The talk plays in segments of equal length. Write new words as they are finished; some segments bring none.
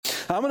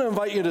I'm going to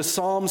invite you to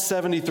Psalm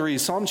 73.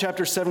 Psalm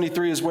chapter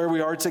 73 is where we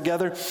are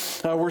together.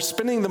 We're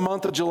spending the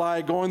month of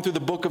July going through the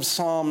book of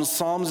Psalms.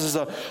 Psalms is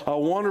a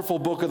wonderful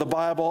book of the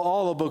Bible.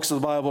 All the books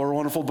of the Bible are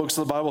wonderful books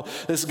of the Bible.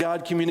 This is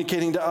God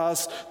communicating to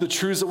us the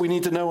truths that we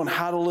need to know and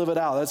how to live it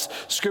out.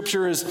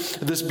 Scripture is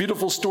this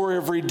beautiful story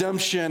of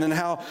redemption and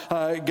how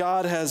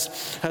God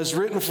has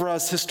written for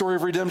us his story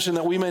of redemption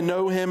that we may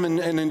know him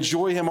and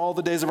enjoy him all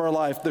the days of our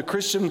life. The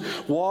Christian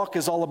walk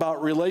is all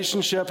about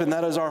relationship, and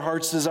that is our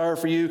heart's desire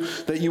for you,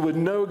 that you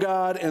would know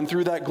God and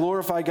through that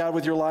glorify God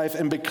with your life,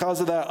 and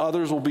because of that,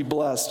 others will be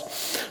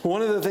blessed.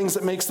 One of the things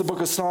that makes the book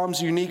of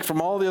Psalms unique from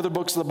all the other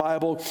books of the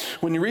Bible,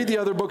 when you read the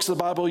other books of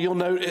the Bible, you'll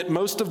note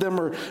most of them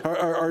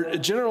are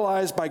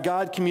generalized by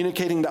God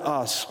communicating to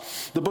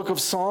us. The book of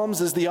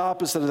Psalms is the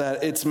opposite of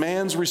that. It's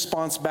man's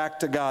response back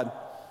to God.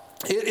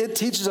 It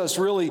teaches us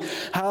really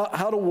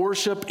how to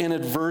worship in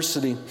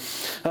adversity.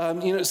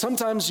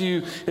 Sometimes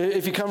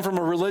if you come from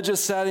a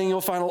religious setting,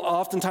 you'll find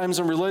oftentimes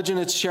in religion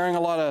it's sharing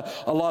a lot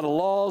of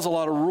laws, a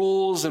lot of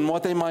rules, and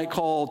what they might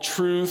call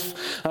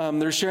truth.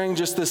 They're sharing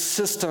just this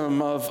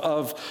system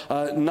of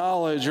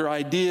knowledge or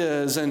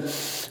ideas, and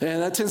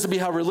that tends to be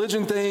how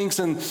religion thinks.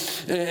 And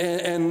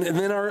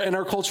then in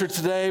our culture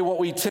today, what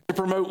we tend to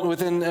promote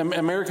within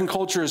American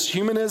culture is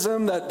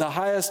humanism. That the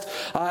highest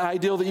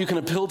ideal that you can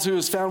appeal to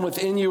is found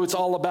within you. It's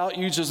all about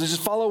you.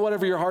 Just follow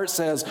whatever your heart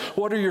says.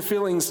 What are your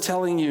feelings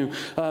telling you?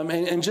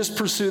 And just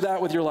pursue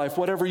that with your life.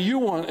 Whatever you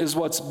want is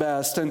what's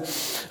best. And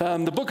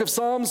the book of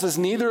Psalms is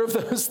neither of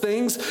those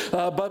things,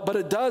 but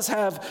it does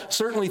have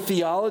certainly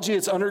theology.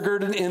 It's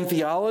undergirded in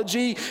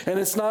theology, and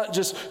it's not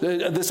just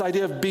this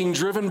idea of being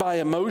driven by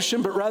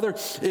emotion, but rather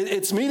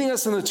it's meeting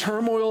us in the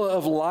turmoil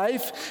of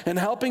life and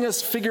helping us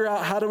figure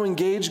out how to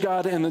engage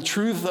God in the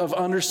truth of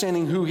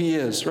understanding who he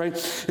is, right?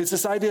 It's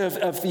this idea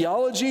of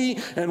theology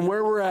and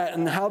where we're at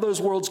and how those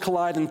worlds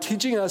collide, and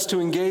teaching us to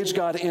engage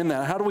God in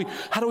that. How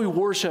do we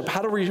worship?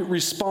 How do we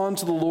respond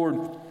to the Lord?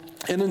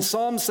 And in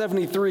Psalm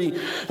 73,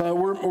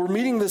 we're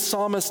meeting this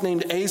psalmist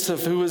named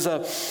Asaph, who is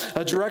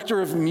a director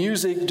of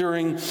music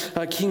during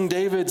King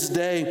David's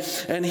day.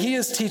 And he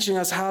is teaching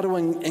us how to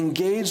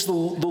engage the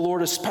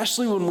Lord,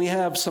 especially when we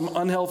have some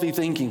unhealthy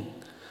thinking.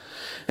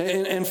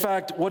 In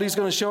fact, what he's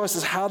going to show us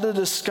is how to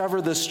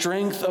discover the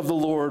strength of the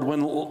Lord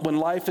when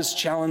life is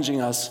challenging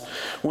us,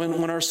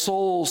 when our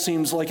soul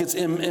seems like it's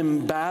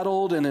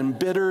embattled and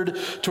embittered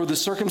toward the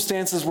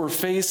circumstances we're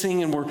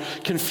facing, and we're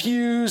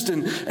confused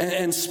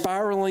and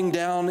spiraling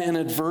down in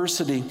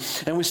adversity.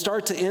 And we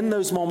start to, in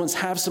those moments,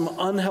 have some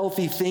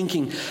unhealthy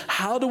thinking.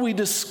 How do we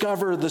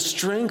discover the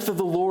strength of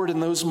the Lord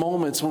in those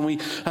moments when we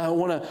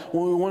want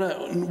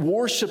to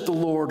worship the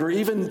Lord, or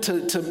even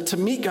to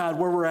meet God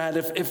where we're at,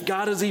 if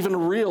God is even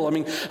real? I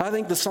mean, I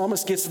think the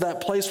psalmist gets to that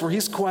place where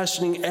he's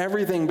questioning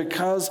everything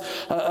because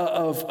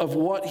of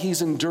what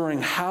he's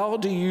enduring. How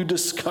do you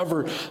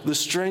discover the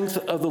strength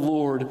of the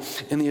Lord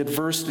in the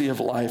adversity of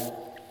life?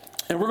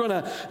 And we're going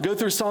to go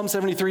through Psalm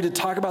 73 to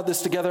talk about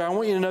this together. I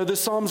want you to know this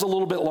psalm's a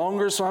little bit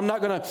longer, so I'm not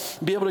going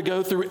to be able to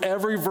go through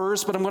every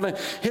verse, but I'm going to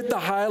hit the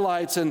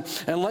highlights and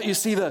let you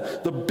see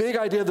the big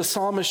idea the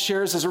psalmist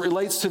shares as it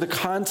relates to the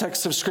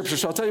context of Scripture.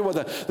 So I'll tell you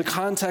what the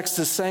context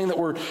is saying that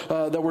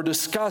we're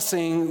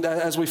discussing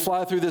as we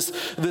fly through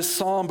this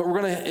psalm, but we're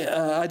going to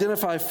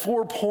identify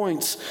 4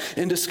 points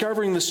in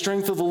discovering the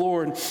strength of the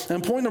Lord.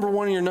 And point number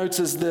 1 in your notes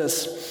is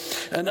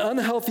this: an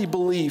unhealthy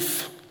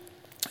belief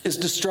is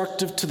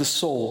destructive to the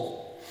soul,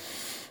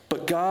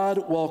 but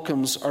God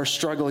welcomes our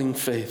struggling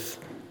faith.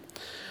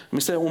 Let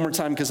me say it one more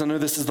time because I know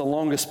this is the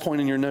longest point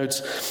in your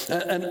notes.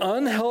 An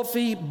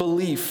unhealthy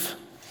belief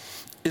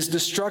is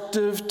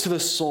destructive to the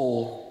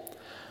soul,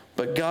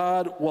 but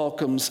God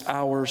welcomes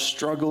our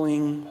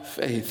struggling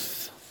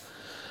faith.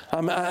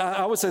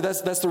 I would say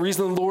that's the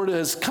reason the Lord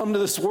has come to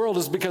this world,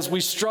 is because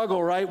we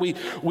struggle, right? We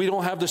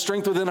don't have the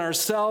strength within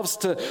ourselves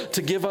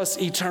to give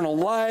us eternal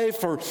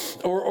life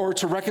or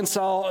to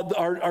reconcile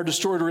our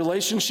destroyed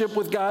relationship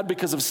with God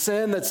because of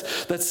sin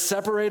that's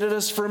separated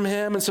us from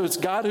him. And so it's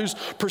God who's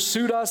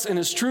pursued us in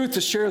his truth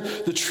to share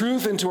the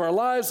truth into our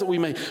lives, that we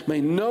may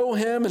know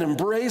him and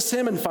embrace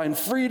him and find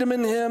freedom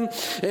in him.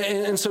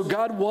 And so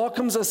God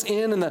welcomes us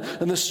in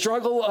the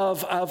struggle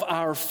of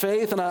our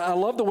faith. And I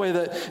love the way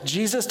that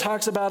Jesus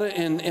talks about it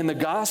in the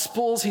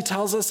Gospels. He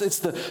tells us it's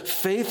the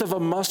faith of a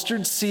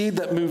mustard seed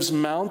that moves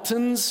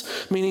mountains,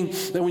 meaning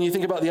that when you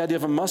think about the idea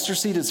of a mustard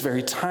seed, it's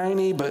very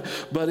tiny, but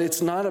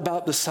it's not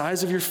about the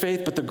size of your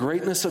faith, but the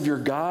greatness of your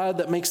God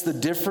that makes the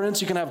difference.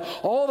 You can have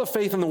all the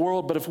faith in the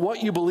world, but if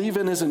what you believe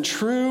in isn't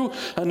true,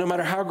 no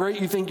matter how great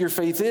you think your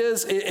faith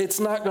is, it's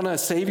not going to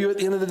save you at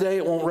the end of the day.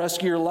 It won't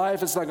rescue your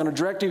life. It's not going to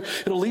direct you.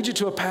 It'll lead you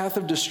to a path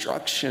of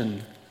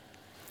destruction.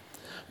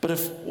 But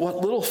if what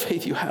little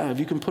faith you have,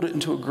 you can put it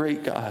into a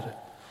great God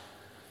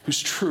who's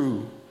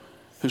true,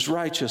 who's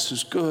righteous,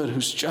 who's good,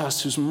 who's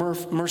just, who's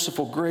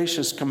merciful,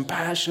 gracious,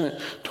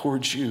 compassionate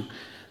towards you.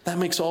 That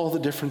makes all the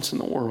difference in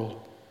the world.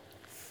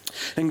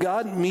 And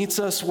God meets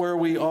us where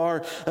we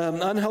are.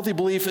 Unhealthy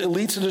belief, it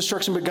leads to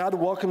destruction, but God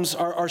welcomes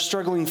our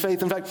struggling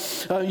faith. In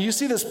fact, you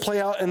see this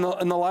play out in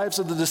the lives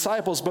of the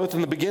disciples, both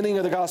in the beginning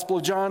of the Gospel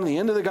of John and the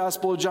end of the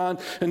Gospel of John.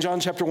 In John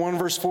chapter 1,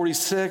 verse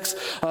 46,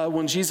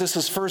 when Jesus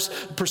is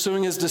first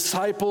pursuing his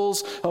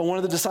disciples, one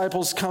of the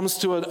disciples comes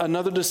to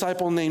another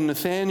disciple named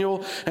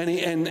Nathanael, and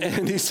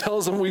he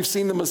tells him, we've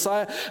seen the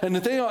Messiah. And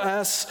Nathanael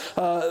asks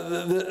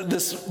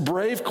this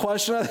brave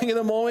question, I think, in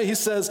the moment. He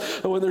says,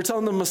 when they're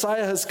telling him the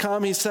Messiah has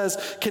come, he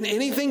says, can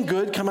anything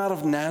good come out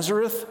of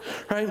Nazareth?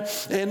 Right?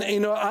 And,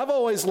 I've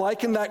always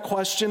likened that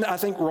question, I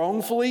think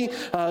wrongfully.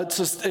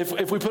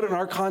 If we put it in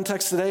our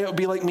context today, it would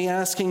be like me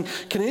asking,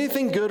 can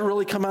anything good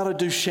really come out of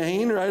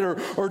Duchesne, right? Or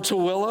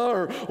Tooele,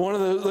 or one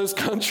of those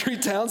country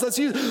towns?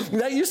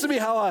 That used to be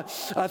how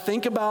I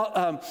think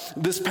about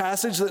this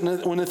passage,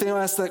 that when Nathanael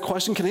asked that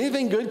question, can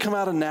anything good come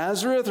out of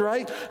Nazareth,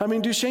 right? I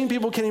mean, Duchesne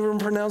people can't even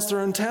pronounce their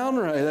own town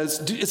right.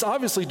 It's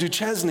obviously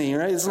Duchesne,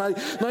 right? It's not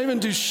even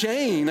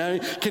Duchesne. I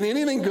mean, can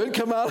anything good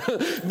come out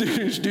of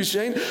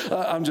Duchesne?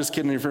 I'm just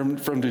kidding,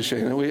 from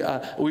Duchesne.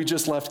 We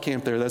just left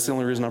camp there. That's the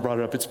only reason I brought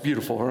it up. It's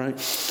beautiful, all right?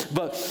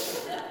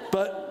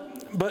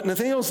 But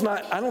Nathanael's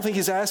not, I don't think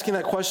he's asking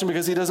that question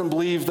because he doesn't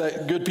believe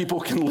that good people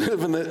can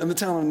live in the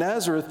town of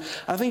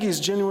Nazareth. I think he's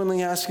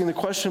genuinely asking the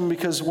question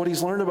because what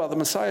he's learned about the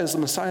Messiah is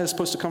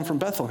supposed to come from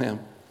Bethlehem.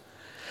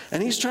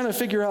 And he's trying to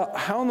figure out,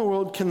 how in the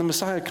world can the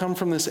Messiah come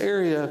from this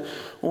area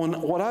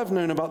when what I've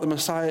known about the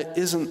Messiah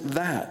isn't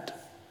that?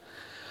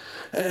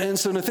 And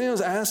so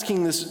Nathanael's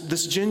asking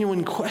this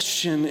genuine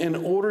question in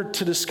order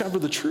to discover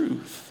the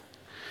truth.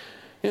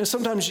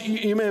 Sometimes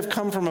you may have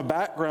come from a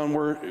background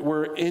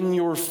where in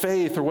your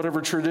faith or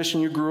whatever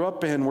tradition you grew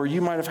up in, where you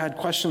might have had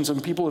questions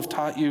and people have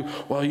taught you,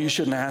 well, you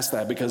shouldn't ask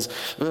that because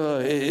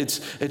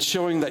it's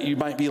showing that you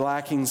might be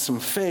lacking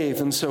some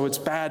faith, and so it's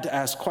bad to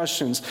ask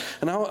questions.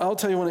 And I'll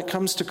tell you, when it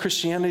comes to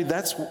Christianity,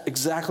 that's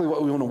exactly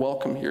what we want to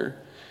welcome here.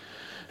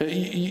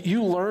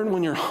 You learn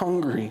when you're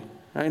hungry.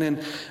 Right?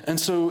 And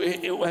so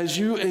as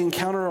you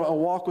encounter a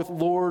walk with the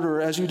Lord,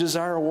 or as you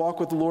desire a walk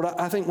with the Lord,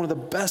 I think one of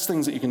the best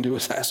things that you can do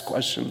is ask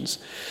questions,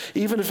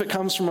 even if it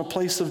comes from a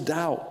place of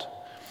doubt.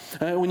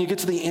 When you get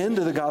to the end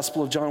of the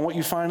Gospel of John, what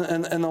you find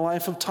in the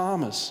life of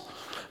Thomas.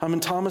 I mean,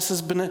 Thomas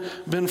has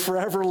been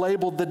forever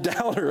labeled the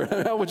doubter.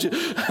 How would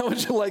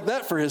you like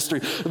that for history?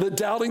 The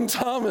doubting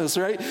Thomas,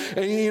 right?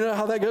 And you know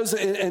how that goes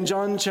in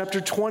John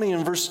chapter 20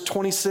 and verse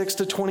 26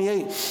 to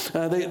 28.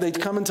 They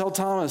come and tell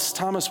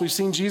Thomas, we've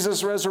seen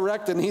Jesus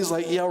resurrected. And he's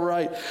like, yeah,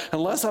 right.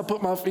 Unless I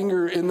put my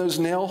finger in those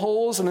nail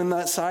holes and in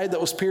that side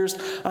that was pierced,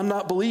 I'm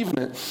not believing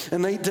it.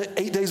 And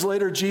 8 days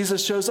later,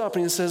 Jesus shows up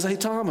and he says, hey,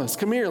 Thomas,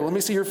 come here. Let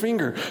me see your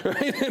finger.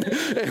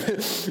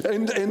 Right?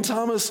 And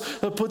Thomas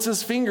puts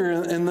his finger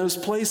in those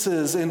places.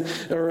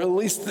 Or at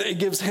least it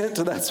gives hint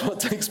to that's what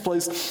takes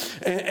place.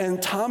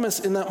 And Thomas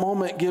in that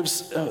moment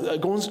goes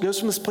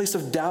from this place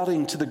of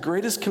doubting to the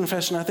greatest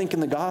confession, I think, in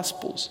the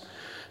Gospels.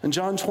 In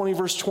John 20,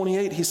 verse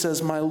 28, he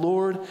says, my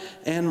Lord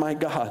and my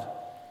God.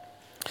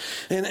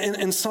 And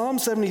in Psalm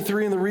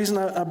 73, and the reason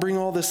I bring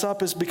all this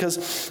up is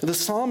because the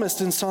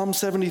psalmist in Psalm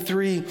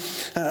 73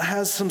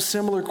 has some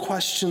similar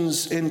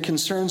questions and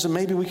concerns, and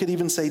maybe we could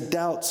even say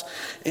doubts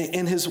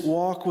in his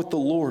walk with the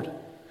Lord.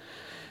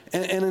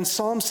 And in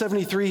Psalm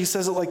 73, he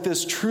says it like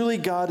this: truly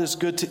God is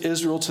good to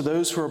Israel, to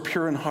those who are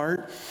pure in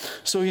heart.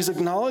 So he's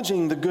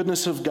acknowledging the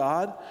goodness of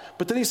God,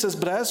 but then he says,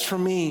 but as for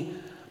me,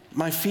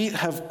 my feet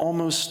have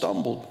almost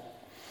stumbled.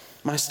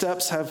 My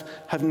steps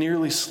have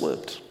nearly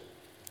slipped.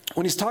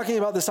 When he's talking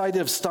about this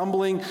idea of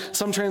stumbling,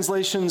 some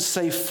translations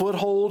say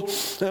foothold.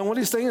 And what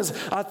he's saying is,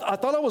 I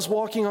thought I was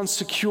walking on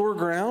secure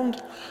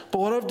ground, but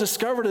what I've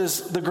discovered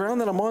is the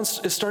ground that I'm on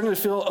is starting to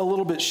feel a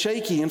little bit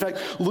shaky. In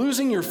fact,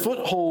 losing your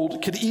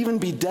foothold could even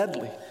be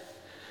deadly.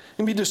 It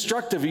can be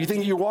destructive. You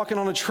think you're walking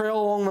on a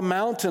trail along the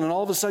mountain and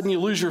all of a sudden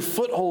you lose your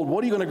foothold.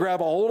 What are you going to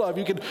grab a hold of?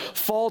 You could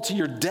fall to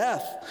your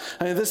death.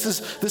 I mean,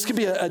 this could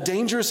be a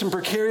dangerous and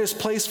precarious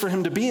place for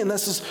him to be. And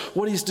this is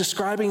what he's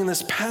describing in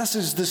this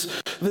passage,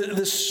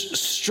 this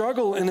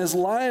struggle in his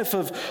life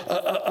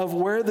of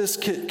where this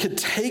could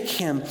take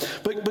him.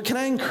 But can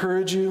I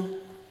encourage you?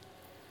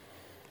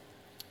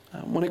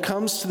 When it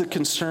comes to the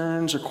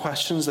concerns or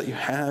questions that you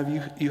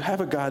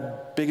have a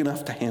God big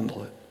enough to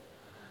handle it.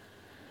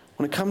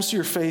 When it comes to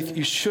your faith,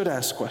 you should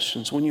ask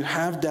questions. When you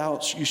have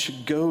doubts, you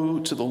should go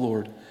to the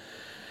Lord.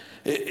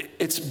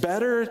 It's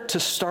better to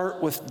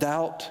start with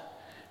doubt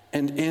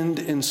and end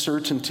in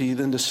certainty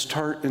than to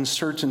start in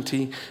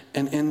certainty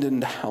and end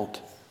in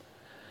doubt.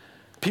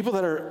 People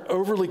that are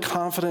overly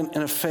confident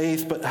in a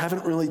faith but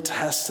haven't really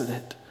tested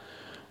it.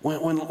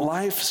 When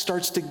life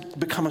starts to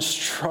become a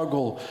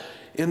struggle,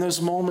 in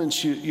those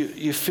moments,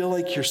 you feel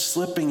like you're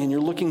slipping and you're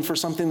looking for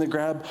something to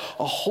grab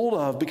a hold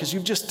of because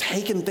you've just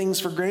taken things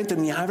for granted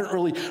and you haven't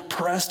really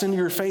pressed into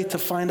your faith to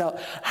find out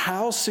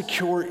how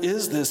secure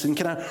is this and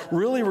can I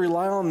really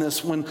rely on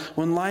this when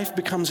life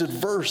becomes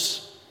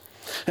adverse?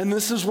 And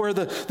this is where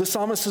the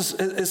psalmist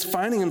is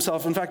finding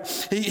himself. In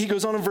fact, he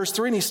goes on in verse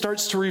 3 and he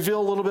starts to reveal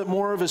a little bit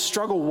more of his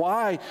struggle,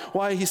 why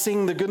he's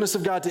seeing the goodness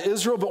of God to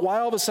Israel, but why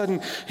all of a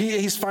sudden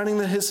he's finding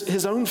that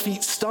his own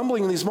feet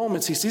stumbling in these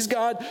moments. He sees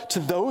God to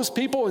those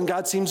people and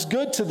God seems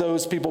good to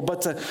those people,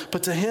 but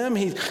to him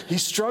he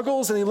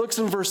struggles, and he looks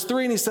in verse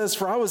 3 and he says,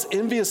 "For I was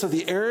envious of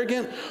the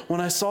arrogant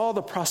when I saw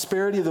the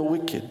prosperity of the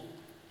wicked."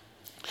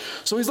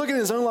 So he's looking at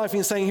his own life and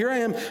he's saying, here I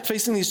am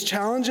facing these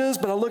challenges,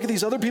 but I look at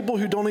these other people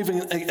who don't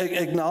even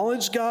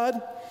acknowledge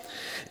God,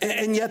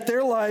 and yet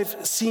their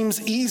life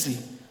seems easy.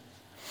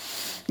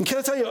 And can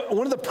I tell you,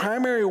 one of the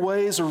primary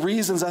ways or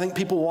reasons I think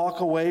people walk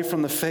away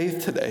from the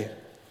faith today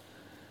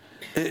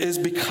is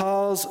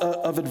because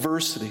of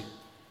adversity.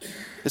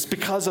 It's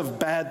because of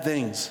bad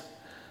things.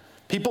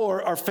 People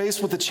are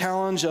faced with the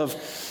challenge of,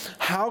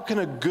 how can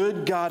a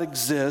good God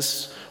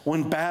exist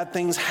when bad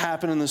things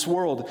happen in this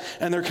world?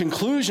 And their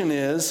conclusion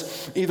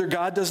is either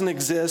God doesn't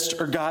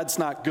exist or God's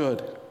not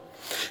good.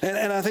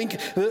 And I think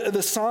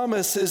the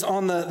psalmist is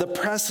on the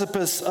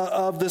precipice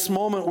of this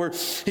moment where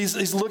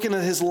he's looking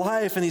at his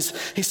life and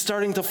he's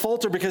starting to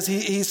falter, because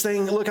he's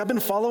saying, look, I've been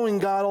following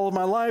God all of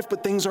my life,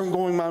 but things aren't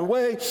going my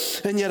way.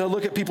 And yet I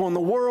look at people in the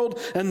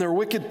world and they're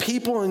wicked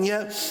people, and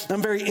yet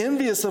I'm very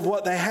envious of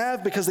what they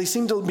have because they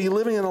seem to be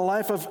living in a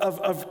life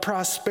of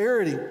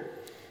prosperity.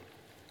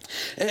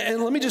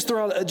 And let me just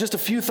throw out just a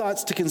few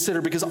thoughts to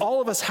consider, because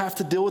all of us have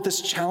to deal with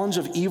this challenge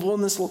of evil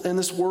in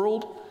this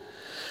world.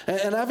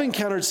 And I've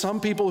encountered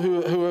some people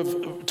who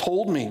have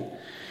told me,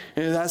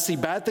 I see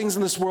bad things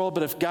in this world,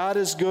 but if God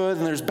is good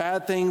and there's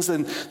bad things,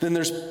 then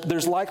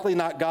there's likely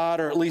not God,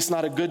 or at least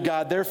not a good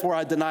God. Therefore,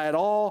 I deny it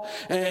all,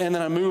 and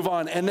then I move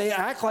on. And they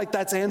act like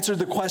that's answered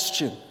the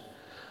question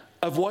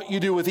of what you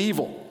do with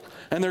evil.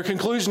 And their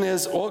conclusion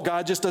is, oh,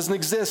 God just doesn't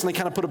exist. And they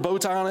kind of put a bow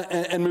tie on it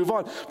and move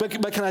on. But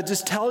can I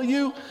just tell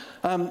you,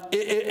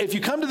 if you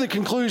come to the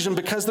conclusion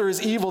because there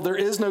is evil, there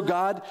is no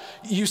God,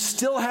 you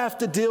still have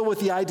to deal with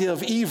the idea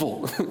of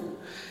evil.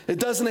 It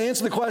doesn't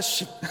answer the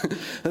question.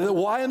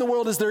 Why in the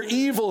world is there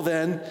evil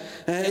then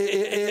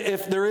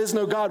if there is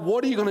no God?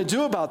 What are you going to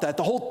do about that?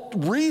 The whole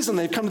reason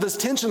they've come to this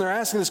tension, they're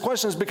asking this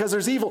question, is because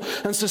there's evil.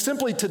 And so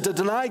simply to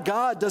deny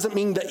God doesn't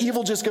mean that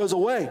evil just goes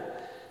away.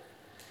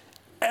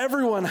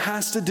 Everyone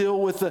has to deal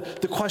with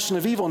the question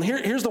of evil. And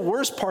here's the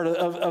worst part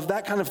of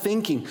that kind of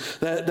thinking,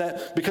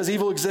 that because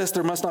evil exists,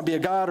 there must not be a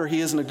God, or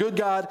he isn't a good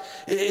God.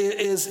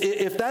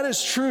 If that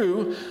is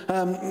true,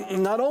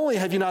 not only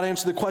have you not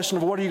answered the question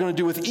of what are you going to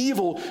do with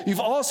evil, you've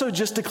also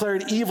just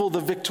declared evil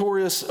the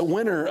victorious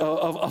winner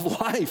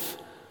of life.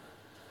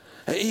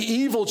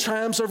 Evil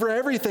triumphs over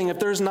everything. If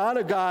there's not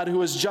a God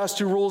who is just,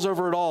 who rules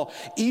over it all,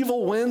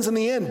 evil wins in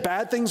the end.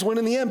 Bad things win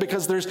in the end,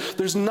 because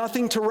there's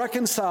nothing to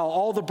reconcile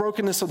all the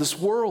brokenness of this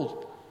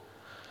world.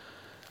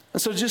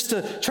 And so just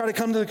to try to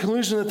come to the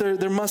conclusion that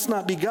there must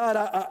not be God,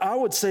 I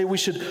would say we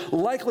should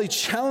likely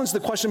challenge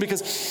the question,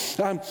 because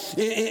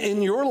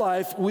in your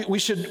life, we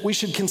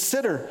should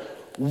consider,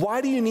 why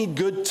do you need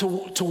good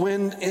to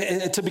win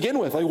to begin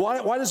with? Like,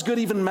 why does good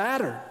even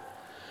matter?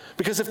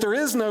 Because if there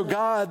is no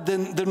God,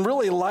 then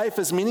really life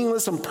is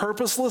meaningless and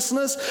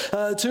purposelessness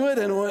to it,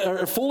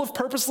 and full of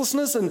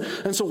purposelessness.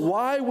 And so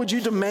why would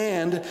you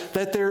demand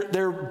that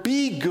there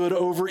be good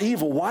over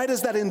evil? Why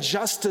does that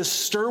injustice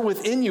stir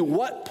within you?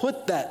 What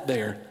put that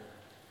there?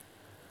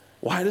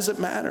 Why does it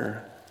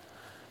matter?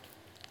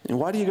 And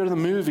why do you go to the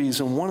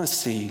movies and want to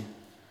see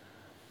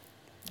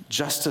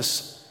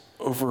justice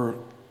over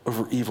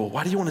evil?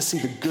 Why do you want to see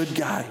the good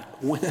guy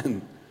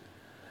win?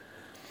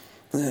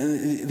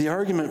 The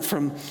argument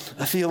from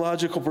a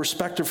theological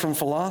perspective from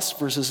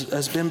philosophers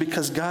has been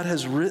because God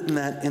has written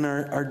that in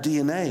our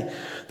DNA.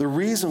 The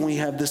reason we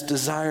have this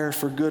desire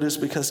for good is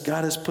because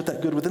God has put that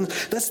good within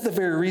us. That's the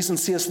very reason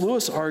C.S.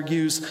 Lewis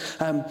argues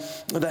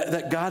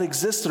that God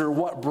existed, or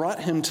what brought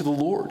him to the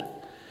Lord.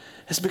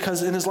 It's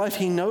because in his life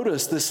he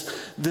noticed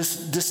this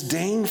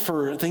disdain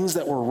for things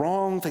that were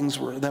wrong, things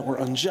that were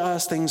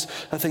unjust, things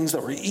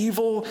that were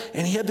evil,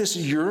 and he had this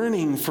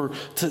yearning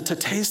to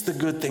taste the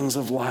good things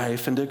of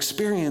life and to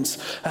experience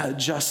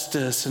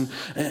justice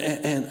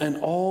and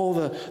all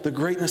the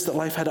greatness that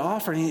life had to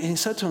offer. And he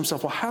said to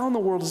himself, well, how in the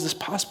world is this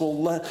possible,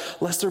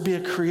 lest there be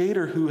a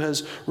creator who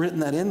has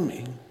written that in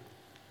me?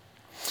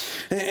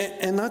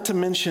 And not to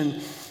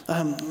mention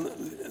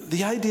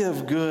the idea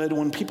of good,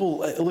 when people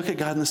look at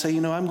God and say,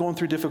 I'm going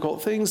through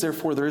difficult things,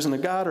 therefore there isn't a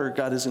God, or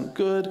God isn't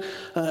good.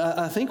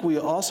 I think we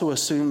also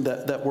assume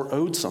that we're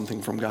owed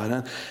something from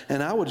God.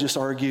 And I would just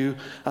argue,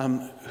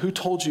 who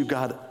told you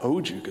God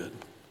owed you good?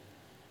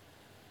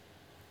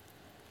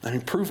 I mean,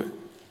 prove it.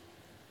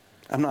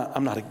 I'm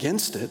not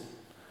against it,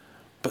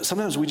 but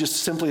sometimes we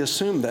just simply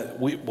assume that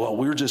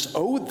we're just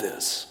owed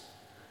this.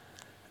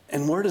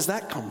 And where does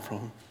that come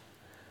from?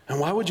 And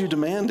why would you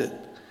demand it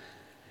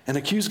and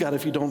accuse God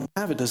if you don't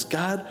have it? Does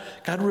God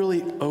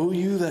really owe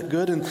you that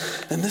good? And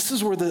this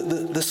is where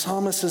the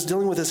psalmist is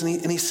dealing with this.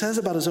 And he says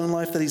about his own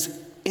life that he's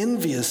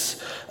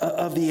envious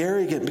of the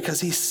arrogant,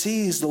 because he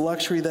sees the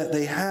luxury that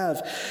they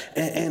have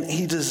and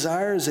he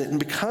desires it. And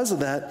because of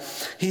that,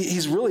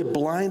 he's really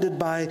blinded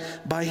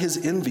by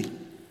his envy.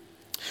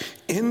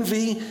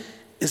 Envy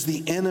is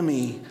the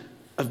enemy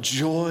of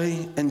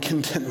joy and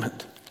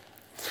contentment.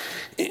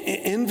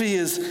 Envy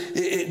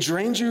it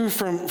drains you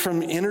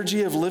from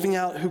energy of living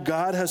out who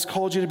God has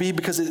called you to be,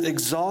 because it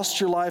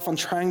exhausts your life on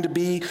trying to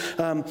be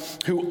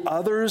who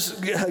others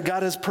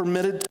God has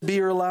permitted to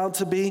be or allowed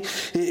to be.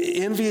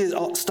 Envy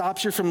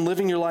stops you from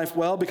living your life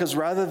well, because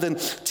rather than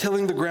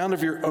tilling the ground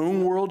of your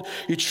own world,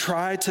 you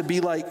try to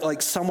be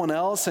like someone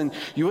else, and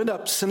you end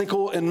up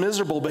cynical and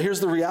miserable. But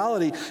here's the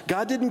reality: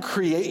 God didn't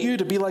create you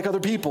to be like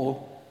other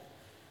people.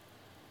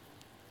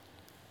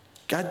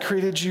 God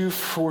created you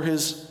for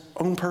his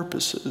own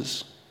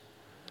purposes.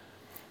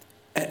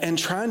 And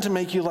trying to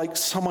make you like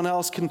someone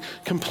else can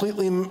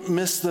completely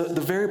miss the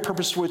very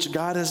purpose for which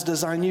God has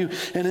designed you.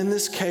 And in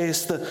this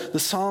case, the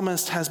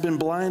psalmist has been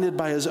blinded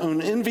by his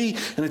own envy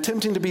and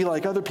attempting to be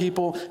like other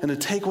people and to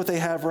take what they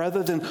have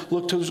rather than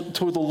look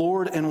to the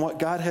Lord and what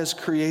God has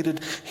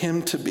created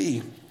him to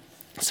be.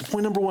 So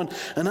point number one,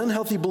 an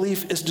unhealthy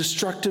belief is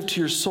destructive to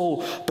your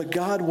soul, but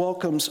God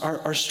welcomes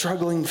our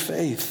struggling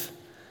faith.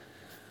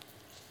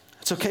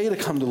 It's okay to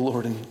come to the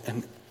Lord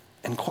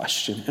and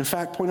question. In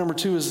fact, point number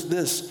two is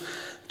this: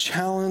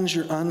 challenge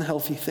your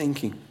unhealthy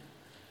thinking.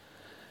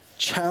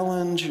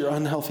 Challenge your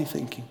unhealthy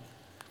thinking.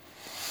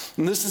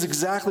 And this is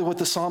exactly what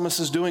the psalmist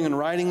is doing in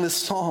writing this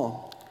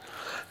psalm.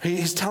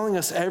 He's telling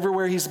us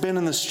everywhere he's been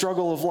in the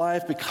struggle of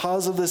life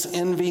because of this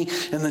envy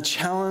and the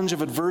challenge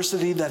of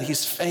adversity that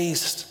he's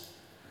faced.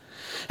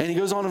 And he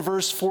goes on in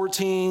verse 4,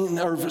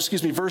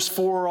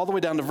 all the way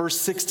down to verse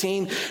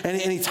 16,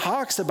 and he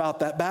talks about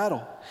that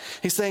battle.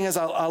 He's saying, as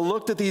I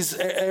looked at these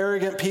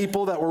arrogant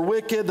people that were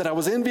wicked, that I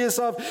was envious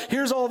of,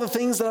 here's all the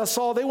things that I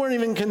saw. They weren't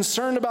even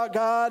concerned about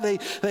God.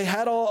 They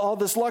had all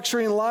this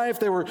luxury in life.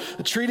 They were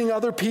treating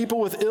other people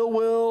with ill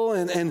will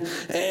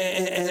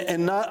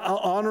and not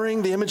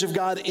honoring the image of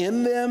God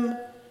in them.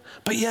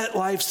 But yet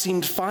life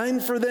seemed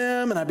fine for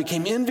them, and I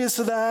became envious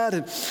of that.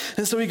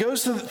 And so he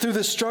goes through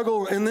this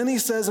struggle, and then he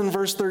says in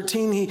verse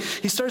 13,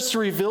 he starts to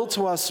reveal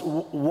to us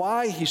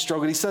why he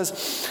struggled. He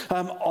says,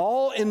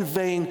 all in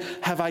vain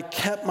have I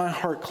kept my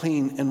heart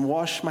clean and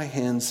washed my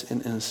hands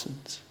in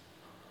innocence.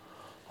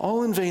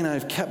 All in vain I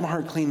have kept my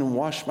heart clean and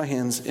washed my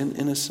hands in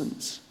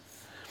innocence.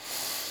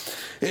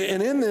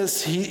 And in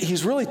this,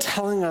 he's really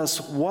telling us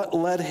what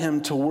led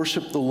him to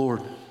worship the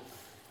Lord.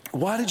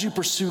 Why did you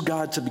pursue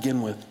God to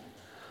begin with?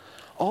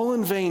 All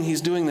in vain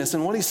he's doing this.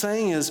 And what he's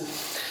saying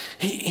is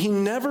he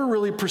never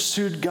really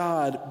pursued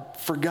God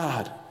for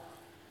God.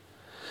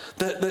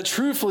 That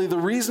truthfully, the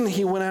reason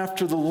he went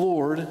after the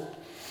Lord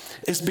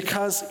is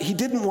because he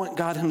didn't want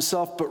God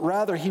himself, but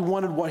rather he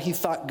wanted what he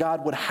thought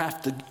God would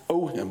have to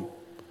owe him.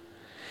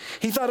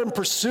 He thought in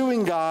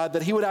pursuing God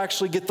that he would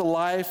actually get the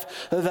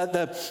life that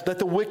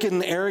the wicked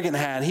and arrogant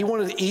had. He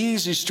wanted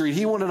easy street.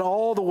 He wanted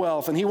all the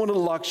wealth, and he wanted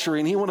luxury,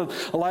 and he wanted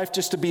a life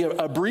just to be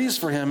a breeze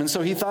for him. And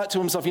so he thought to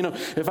himself,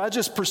 if I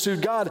just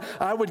pursued God,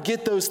 I would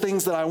get those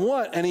things that I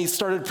want. And he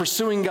started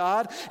pursuing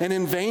God, and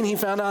in vain he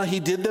found out he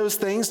did those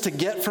things to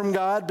get from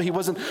God, but he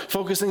wasn't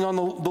focusing on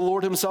the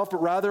Lord himself,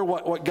 but rather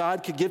what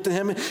God could give to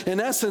him. In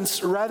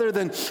essence, rather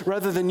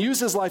than use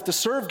his life to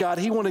serve God,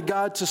 he wanted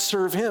God to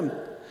serve him.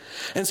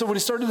 And so when he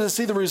started to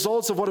see the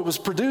results of what it was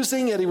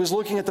producing, and he was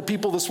looking at the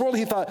people of this world,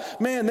 he thought,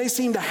 man, they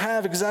seem to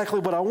have exactly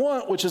what I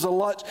want, which is a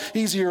lot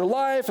easier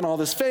life and all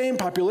this fame,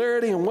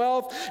 popularity, and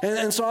wealth.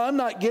 And so I'm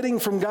not getting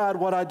from God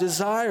what I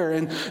desire.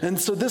 And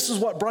so this is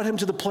what brought him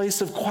to the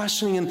place of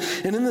questioning.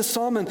 And in this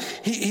psalm,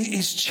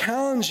 he's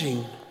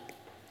challenging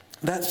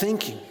that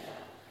thinking.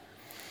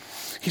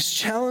 He's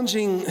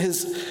challenging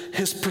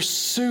his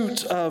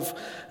pursuit of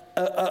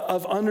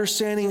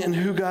understanding and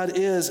who God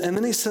is. And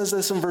then he says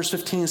this in verse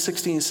 15 and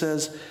 16. He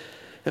says,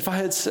 if I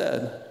had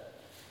said,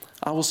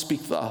 I will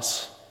speak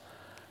thus,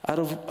 I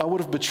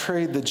would have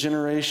betrayed the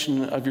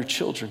generation of your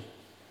children.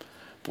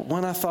 But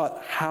when I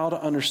thought how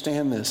to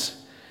understand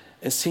this,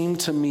 it seemed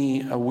to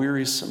me a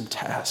wearisome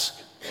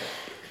task.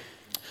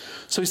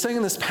 So he's saying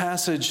in this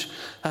passage,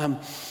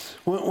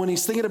 when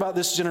he's thinking about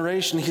this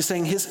generation, he's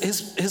saying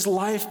his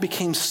life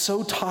became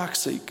so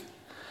toxic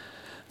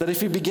that if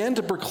he began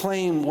to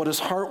proclaim what his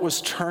heart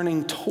was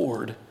turning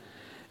toward,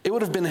 it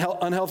would have been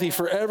unhealthy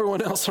for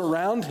everyone else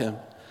around him.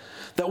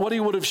 That what he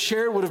would have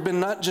shared would have been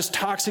not just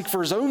toxic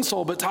for his own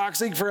soul, but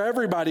toxic for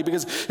everybody,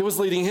 because it was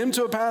leading him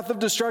to a path of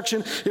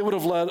destruction. It would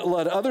have led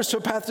others to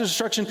a path of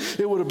destruction.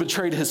 It would have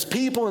betrayed his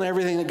people and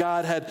everything that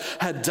God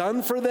had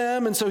done for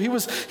them. And so he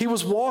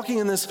was walking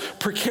in this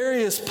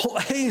precarious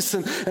place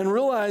and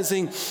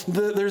realizing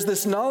that there's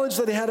this knowledge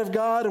that he had of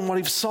God and what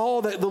he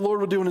saw that the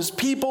Lord would do in his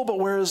people, but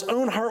where his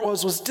own heart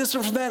was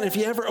different from that. And if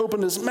he ever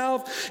opened his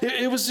mouth,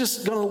 it was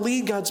just going to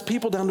lead God's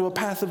people down to a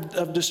path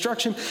of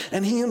destruction.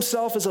 And he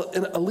himself is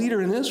a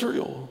leader in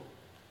Israel.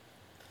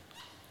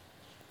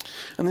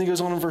 And then he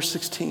goes on in verse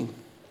 16.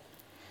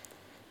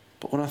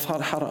 But when I thought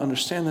how to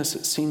understand this,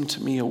 it seemed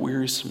to me a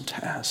wearisome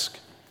task.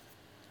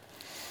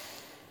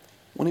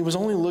 when he was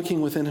only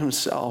looking within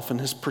himself, and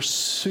his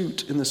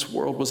pursuit in this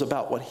world was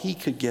about what he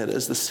could get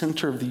as the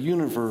center of the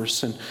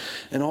universe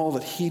and all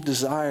that he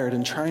desired,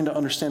 and trying to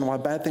understand why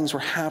bad things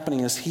were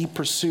happening as he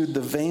pursued the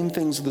vain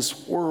things of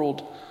this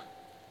world,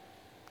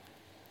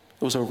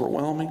 it was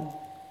overwhelming.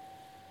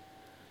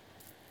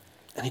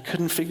 And he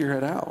couldn't figure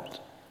it out.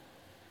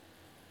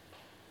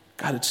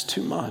 God, it's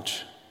too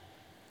much.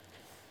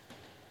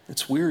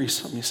 It's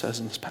wearisome, he says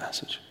in this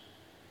passage.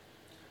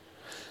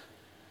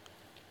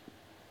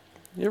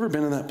 You ever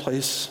been in that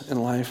place in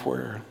life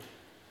where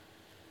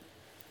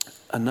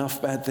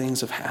enough bad things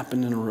have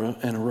happened in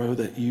a row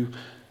that you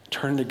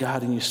turn to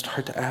God and you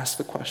start to ask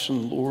the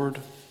question,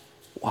 Lord,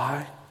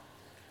 why?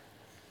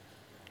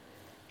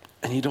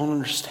 And you don't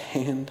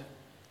understand.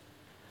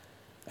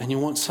 And you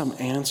want some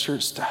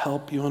answers to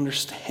help you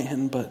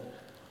understand, but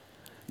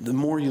the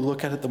more you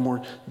look at it, the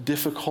more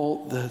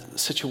difficult the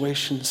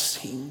situation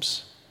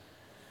seems.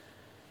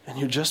 And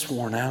you're just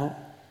worn out.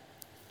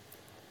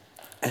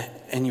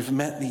 And you've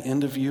met the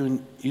end of you,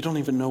 and you don't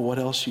even know what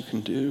else you can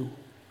do.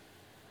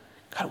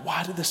 God,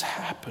 why did this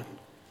happen?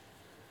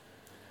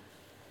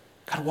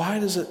 God, why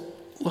does it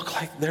look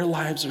like their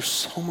lives are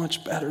so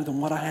much better than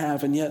what I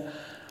have, and yet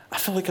I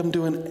feel like I'm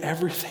doing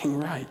everything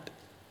right?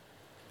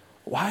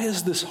 Why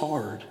is this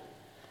hard?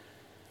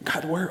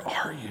 God, where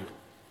are you?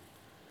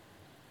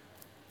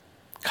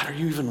 God, are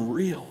you even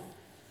real?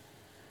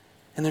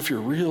 And if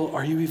you're real,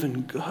 are you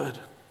even good?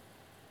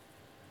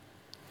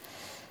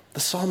 The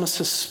psalmist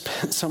has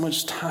spent so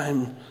much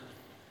time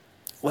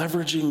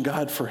leveraging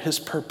God for his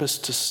purpose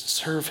to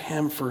serve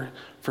him for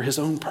his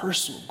own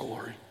personal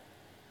glory.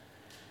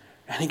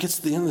 And he gets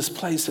to the end of this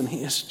place and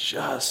he is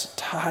just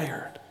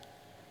tired.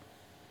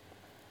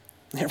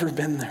 Never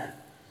been there.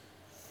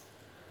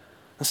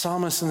 The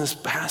psalmist in this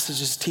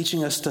passage is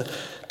teaching us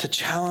to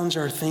challenge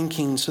our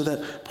thinking so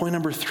that point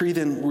number 3,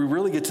 then we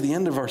really get to the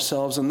end of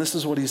ourselves, and this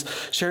is what he's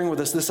sharing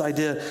with us, this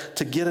idea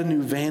to get a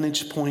new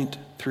vantage point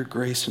through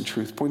grace and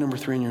truth. Point number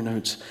 3 in your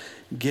notes,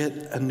 get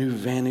a new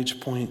vantage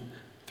point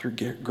through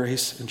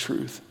grace and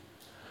truth.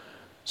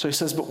 So he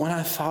says, but when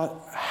I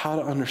thought how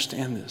to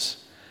understand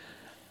this,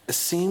 it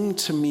seemed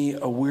to me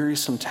a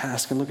wearisome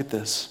task, and look at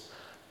this,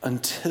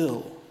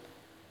 until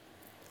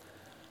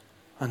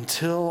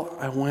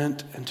I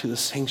went into the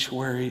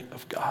sanctuary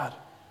of God.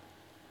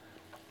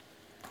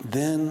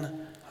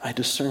 Then I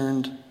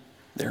discerned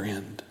their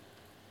end.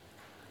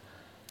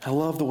 I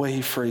love the way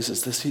he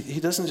phrases this. He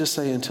doesn't just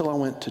say, until I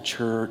went to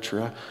church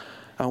or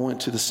I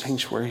went to the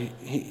sanctuary.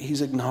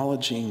 He's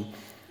acknowledging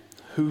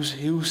who's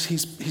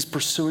he's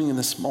pursuing in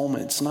this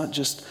moment. It's not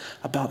just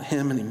about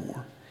him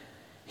anymore.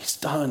 He's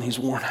done. He's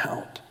worn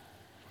out.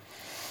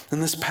 In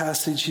this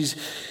passage,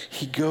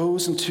 he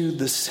goes into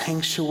the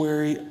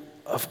sanctuary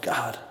of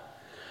God.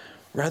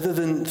 Rather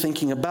than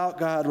thinking about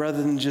God,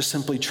 rather than just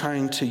simply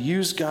trying to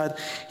use God,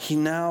 he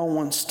now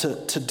wants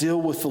to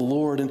deal with the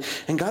Lord.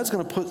 And God's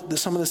going to put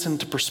some of this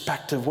into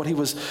perspective. What he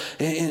was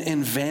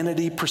in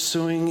vanity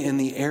pursuing, in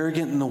the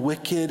arrogant and the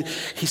wicked,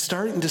 he's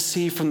starting to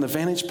see from the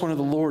vantage point of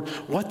the Lord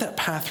what that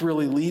path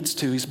really leads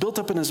to. He's built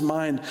up in his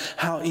mind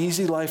how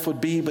easy life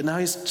would be, but now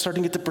he's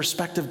starting to get the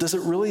perspective. Does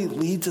it really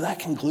lead to that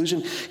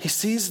conclusion? He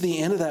sees the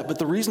end of that, but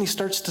the reason he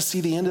starts to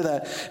see the end of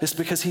that is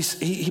because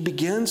he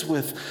begins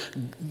with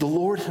the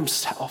Lord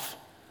himself.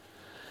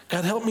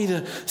 God, help me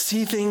to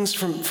see things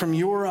from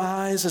your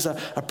eyes as I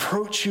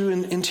approach you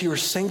into your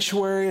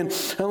sanctuary. And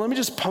let me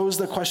just pose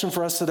the question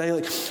for us today.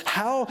 Like,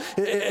 how,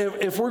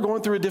 if we're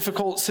going through a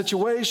difficult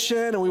situation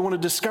and we want to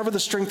discover the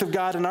strength of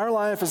God in our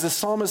life as the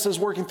psalmist is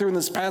working through in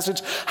this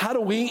passage, how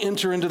do we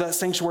enter into that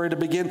sanctuary to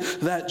begin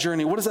that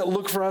journey? What does that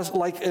look for us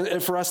like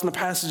for us in the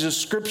passage of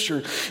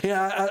Scripture?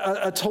 Yeah,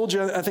 I told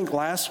you, I think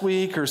last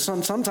week or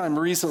sometime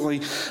recently,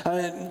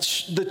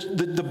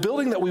 the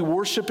building that we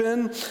worship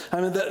in,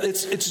 I mean,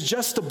 it's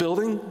just a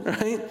building,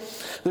 right?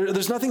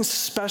 There's nothing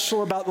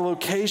special about the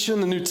location.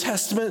 The New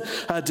Testament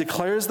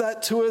declares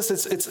that to us.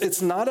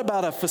 It's not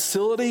about a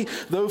facility,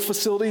 though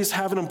facilities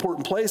have an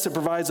important place. It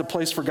provides a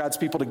place for God's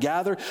people to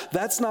gather.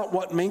 That's not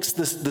what makes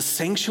the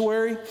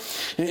sanctuary.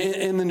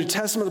 In the New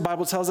Testament, the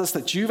Bible tells us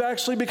that you've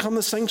actually become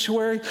the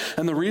sanctuary,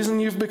 and the reason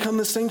you've become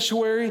the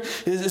sanctuary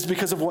is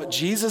because of what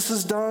Jesus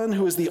has done,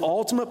 who is the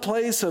ultimate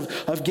place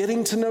of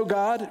getting to know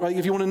God. Right?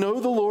 If you want to know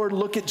the Lord,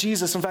 look at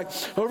Jesus. In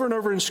fact, over and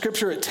over in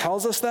Scripture, it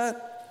tells us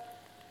that.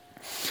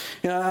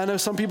 You know, I know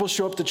some people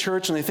show up to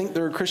church and they think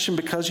they're a Christian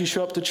because you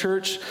show up to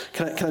church.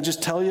 Can I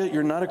just tell you,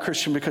 you're not a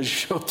Christian because you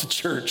show up to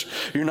church.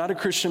 You're not a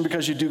Christian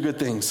because you do good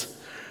things.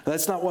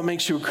 That's not what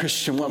makes you a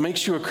Christian. What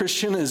makes you a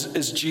Christian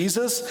is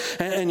Jesus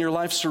and your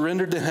life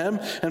surrendered to him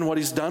and what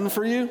he's done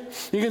for you.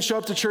 You can show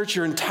up to church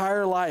your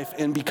entire life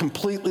and be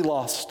completely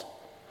lost.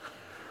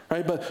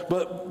 Right? But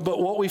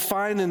what we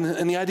find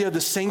in the idea of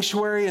the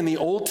sanctuary in the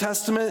Old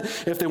Testament,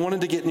 if they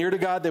wanted to get near to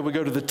God, they would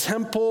go to the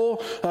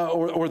temple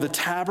or the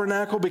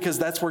tabernacle, because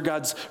that's where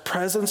God's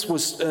presence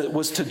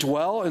was to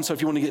dwell. And so if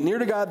you want to get near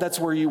to God,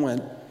 that's where you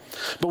went.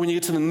 But when you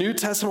get to the New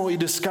Testament, what you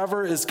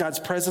discover is God's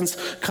presence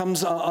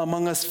comes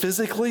among us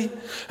physically.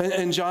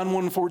 In John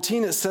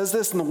 1:14, it says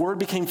this, and the Word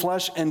became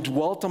flesh and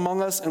dwelt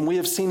among us, and we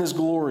have seen his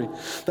glory.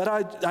 That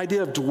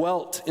idea of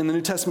dwelt in the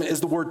New Testament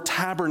is the word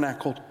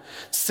tabernacled.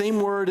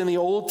 Same word in the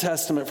Old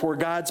Testament for where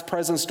God's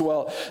presence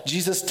dwelt.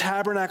 Jesus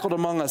tabernacled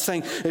among us,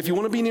 saying, if you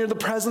want to be near the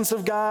presence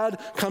of God,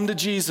 come to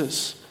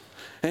Jesus.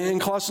 In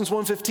Colossians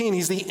 1:15,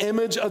 he's the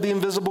image of the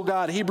invisible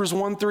God. Hebrews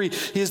 1:3,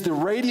 he is the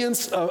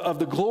radiance of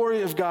the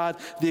glory of God,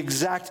 the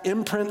exact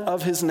imprint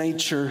of his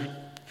nature.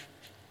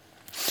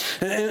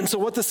 And so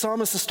what the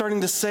psalmist is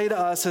starting to say to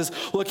us is,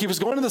 look, he was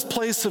going to this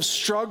place of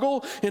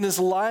struggle in his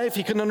life.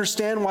 He couldn't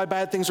understand why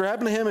bad things were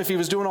happening to him. If he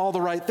was doing all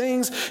the right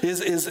things,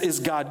 is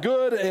God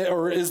good?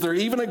 Or is there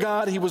even a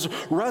God? He was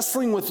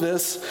wrestling with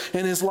this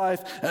in his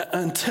life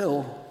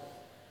until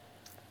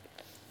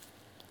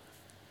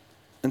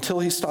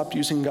he stopped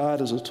using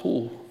God as a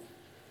tool.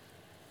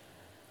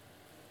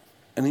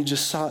 And he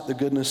just sought the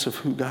goodness of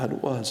who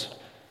God was.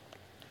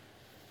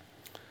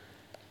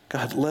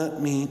 God, let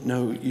me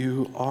know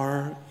you.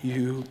 Are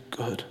you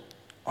good?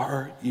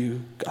 Are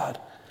you God?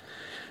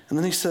 And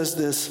then he says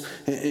this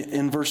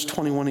in verse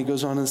 21. He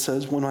goes on and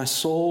says, when my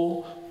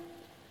soul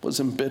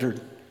was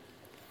embittered,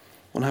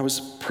 when I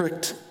was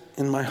pricked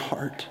in my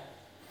heart,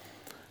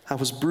 I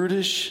was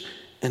brutish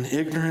and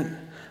ignorant.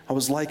 I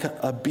was like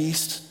a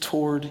beast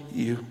toward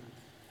you.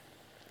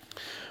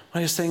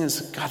 What he's saying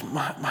is, God,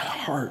 my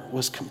heart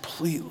was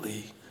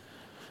completely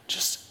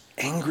just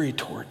angry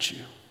towards you.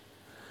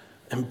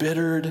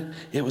 Embittered.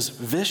 It was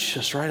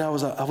vicious, right? I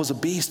was a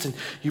beast, and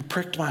you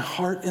pricked my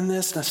heart in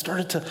this, and I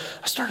started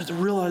to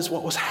realize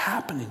what was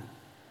happening.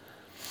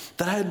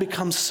 That I had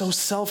become so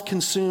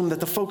self-consumed that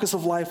the focus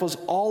of life was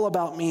all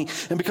about me.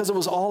 And because it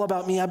was all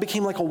about me, I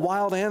became like a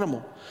wild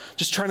animal,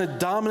 just trying to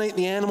dominate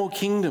the animal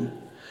kingdom.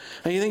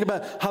 And you think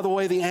about how the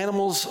way the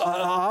animals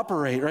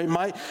operate, right?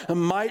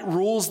 Might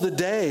rules the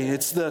day.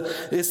 It's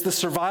the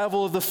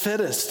survival of the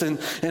fittest. And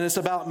it's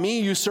about me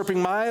usurping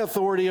my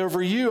authority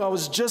over you. I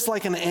was just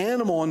like an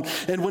animal.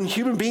 And when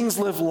human beings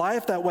live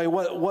life that way,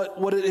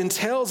 what it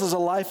entails is a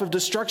life of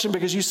destruction,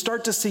 because you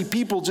start to see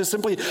people just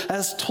simply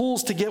as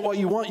tools to get what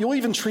you want. You'll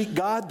even treat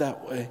God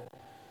that way.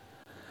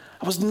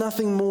 I was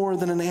nothing more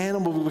than an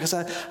animal because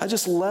I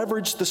just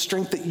leveraged the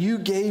strength that you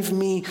gave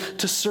me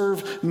to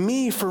serve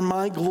me for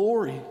my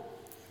glory.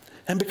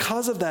 And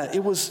because of that,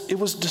 it was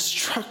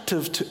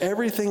destructive to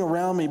everything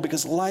around me,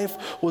 because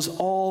life was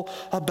all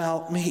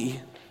about me.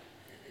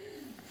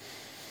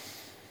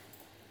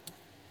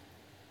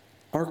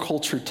 Our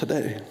culture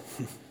today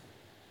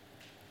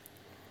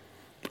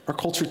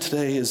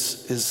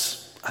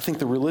is I think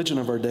the religion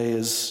of our day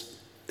is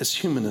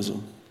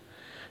humanism.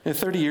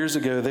 30 years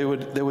ago, they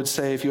would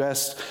say, if you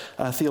asked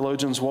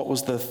theologians what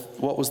was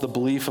the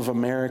belief of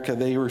America,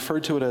 they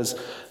referred to it as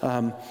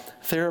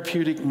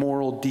therapeutic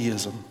moral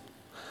deism.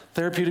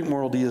 Therapeutic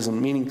moral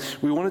deism, meaning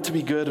we wanted to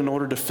be good in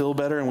order to feel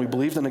better, and we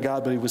believed in a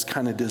God, but he was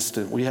kind of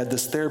distant. We had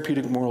this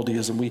therapeutic moral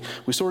deism. We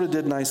sort of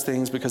did nice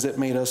things because it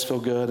made us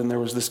feel good, and there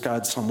was this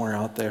God somewhere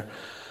out there.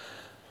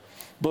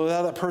 But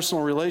without that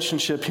personal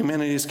relationship,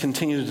 humanity has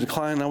continued to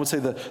decline. And I would say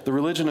the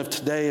religion of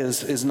today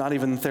is not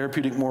even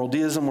therapeutic moral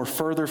deism. We're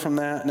further from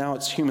that. Now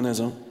it's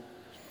humanism,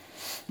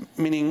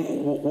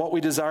 meaning what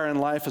we desire in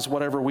life is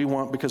whatever we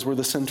want because we're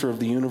the center of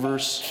the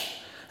universe.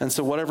 And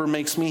so whatever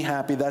makes me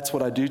happy, that's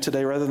what I do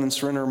today. Rather than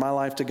surrender my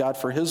life to God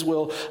for his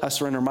will, I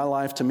surrender my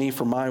life to me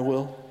for my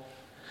will.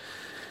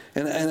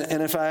 And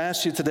if I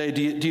asked you today,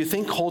 do you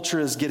think culture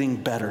is getting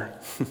better?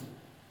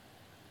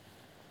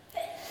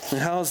 And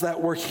how is that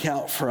working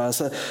out for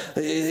us?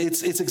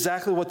 It's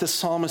exactly what this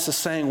psalmist is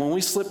saying. When we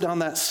slip down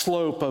that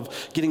slope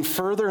of getting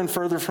further and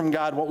further from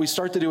God, what we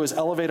start to do is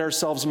elevate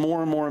ourselves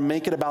more and more and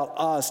make it about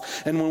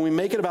us. And when we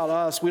make it about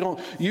us, we don't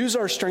use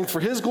our strength for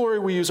his glory,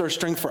 we use our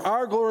strength for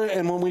our glory.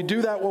 And when we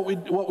do that,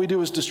 what we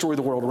do is destroy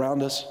the world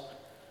around us.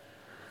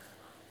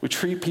 We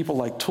treat people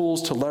like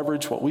tools to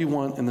leverage what we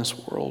want in this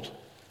world.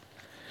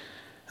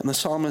 And the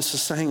psalmist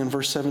is saying in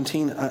verse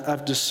 17,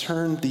 I've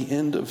discerned the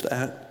end of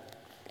that.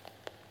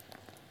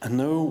 I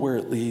know where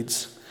it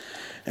leads.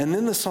 And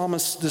then the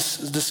psalmist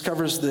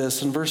discovers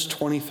this in verse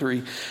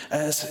 23.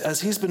 As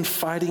he's been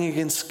fighting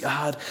against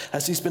God,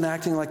 as he's been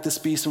acting like this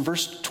beast, in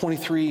verse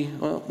 23,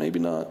 well, maybe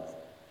not.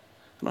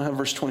 I don't have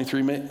verse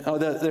 23.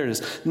 There it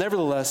is.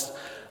 Nevertheless,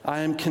 I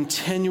am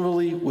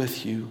continually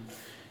with you.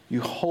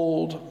 You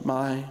hold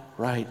my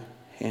right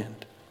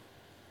hand.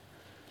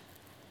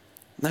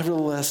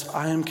 Nevertheless,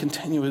 I am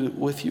continually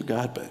with you,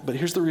 God. But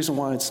here's the reason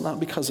why. It's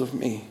not because of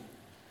me.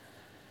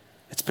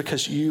 It's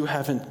because you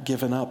haven't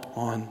given up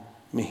on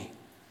me.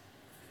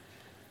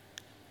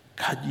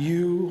 God,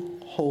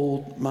 you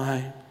hold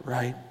my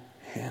right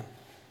hand.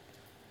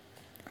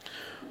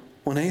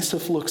 When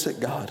Asaph looks at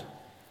God,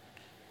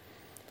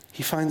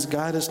 he finds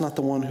God is not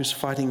the one who's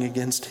fighting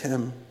against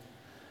him,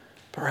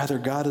 but rather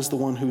God is the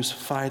one who's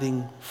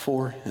fighting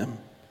for him.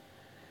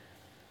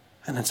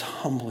 And it's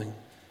humbling.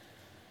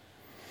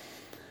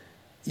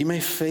 You may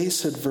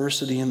face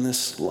adversity in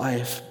this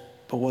life,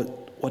 but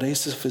what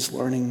Asaph is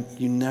learning,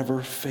 you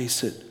never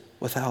face it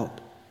without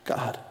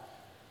God.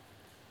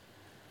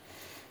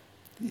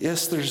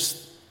 Yes,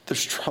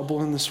 there's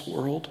trouble in this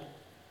world,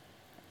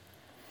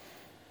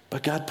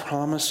 but God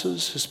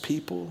promises his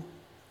people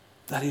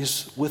that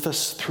he's with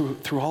us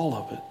through all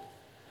of it.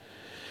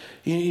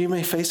 You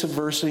may face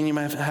adversity, and you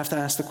might have to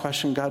ask the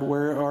question, God,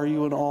 where are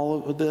you in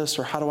all of this?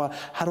 Or how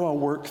do I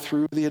work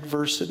through the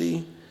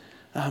adversity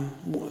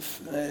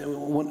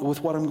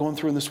with what I'm going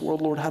through in this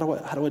world, Lord? How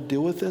do I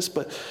deal with this?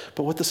 But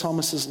what the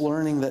psalmist is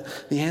learning, that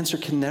the answer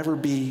can never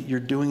be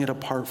you're doing it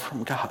apart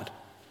from God.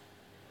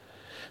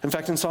 In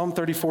fact, in Psalm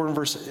 34 and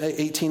verse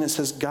 18, it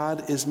says,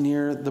 God is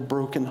near the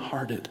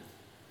brokenhearted.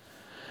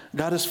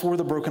 God is for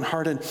the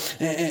brokenhearted.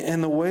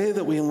 And the way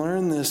that we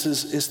learn this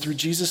is through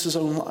Jesus'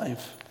 own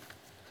life.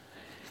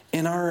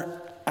 In our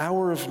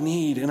hour of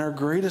need, in our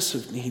greatest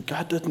of need,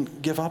 God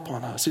doesn't give up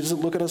on us. He doesn't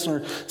look at us in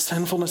our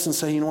sinfulness and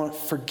say, you know what,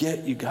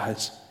 forget you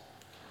guys.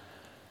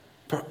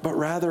 But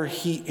rather,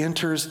 he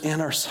enters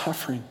in our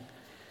suffering.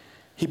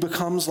 He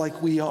becomes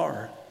like we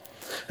are.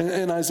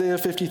 In Isaiah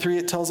 53,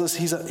 it tells us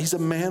he's a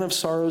man of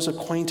sorrows,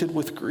 acquainted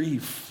with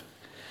grief.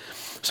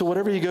 So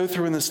whatever you go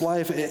through in this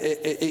life,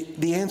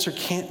 the answer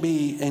can't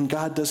be, and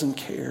God doesn't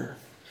care.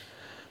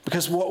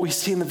 Because what we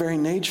see in the very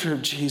nature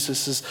of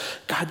Jesus is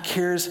God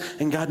cares,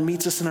 and God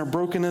meets us in our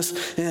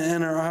brokenness,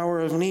 in our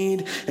hour of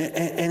need,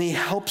 and he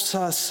helps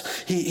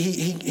us.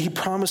 He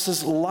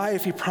promises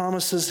life. He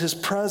promises his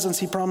presence.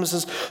 He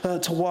promises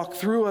to walk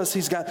through us.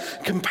 He's got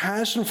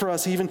compassion for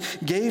us. He even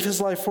gave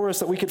his life for us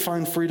that we could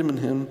find freedom in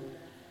him.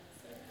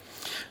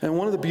 And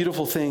one of the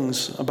beautiful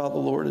things about the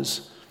Lord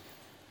is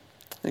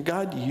that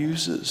God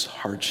uses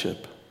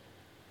hardship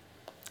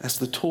as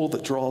the tool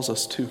that draws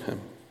us to him.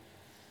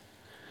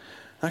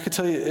 I could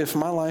tell you, if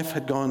my life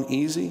had gone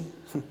easy,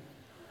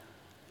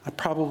 I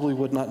probably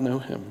would not know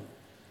him.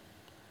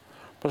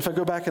 But if I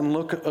go back and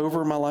look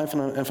over my life,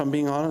 and if I'm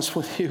being honest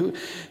with you,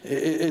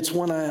 it's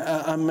when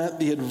I met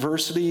the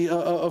adversity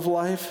of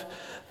life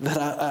that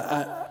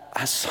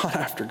I sought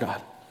after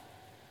God.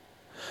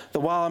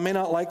 That while I may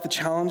not like the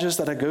challenges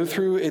that I go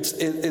through, it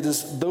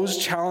is those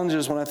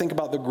challenges, when I think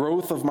about the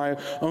growth of my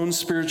own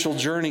spiritual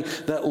journey,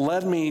 that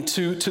led me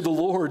to the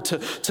Lord,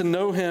 to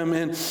know him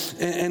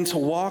and to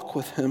walk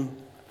with him.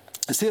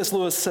 C.S.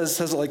 Lewis says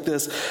it like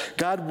this: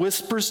 God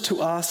whispers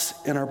to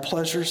us in our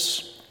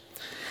pleasures,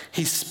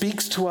 he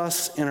speaks to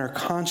us in our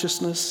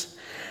consciousness,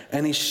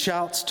 and he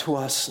shouts to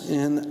us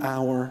in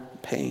our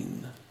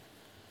pain.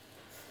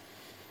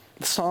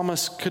 The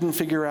psalmist couldn't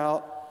figure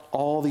out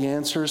all the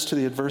answers to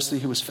the adversity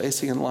he was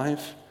facing in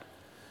life,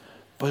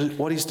 but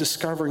what he's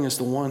discovering is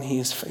the one he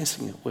is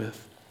facing it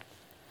with.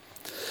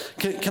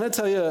 Can I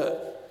tell you,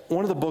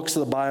 one of the books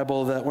of the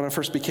Bible that when I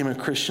first became a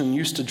Christian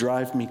used to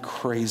drive me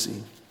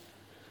crazy?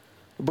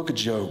 The book of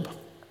Job.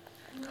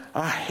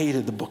 I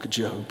hated the book of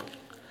Job.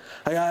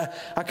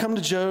 I come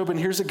to Job, and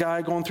here's a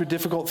guy going through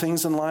difficult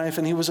things in life,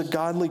 and he was a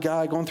godly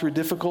guy going through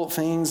difficult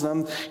things.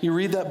 And you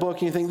read that book,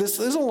 and you think, this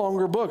is a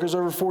longer book. There's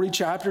over 40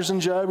 chapters in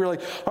Job. You're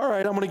like, all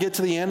right, I'm going to get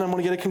to the end. I'm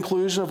going to get a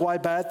conclusion of why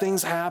bad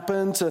things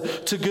happen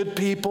to good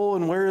people,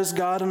 and where is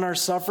God in our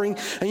suffering.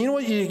 And you know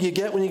what you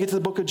get when you get to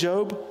the book of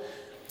Job?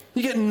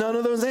 You get none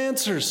of those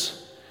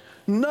answers.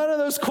 None of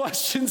those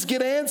questions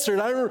get answered.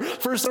 I remember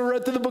first I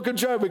read through the book of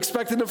Job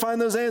expecting to find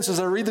those answers.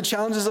 I read the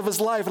challenges of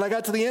his life, and I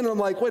got to the end, and I'm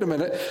like, wait a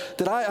minute.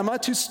 Am I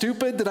too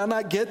stupid? Did I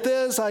not get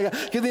this? I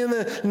get to the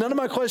end, none of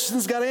my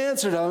questions got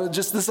answered.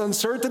 Just this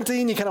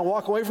uncertainty, and you kind of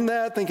walk away from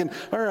that thinking,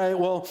 all right,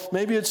 well,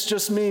 maybe it's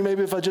just me.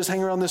 Maybe if I just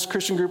hang around this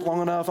Christian group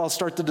long enough, I'll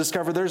start to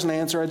discover there's an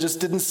answer. I just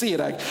didn't see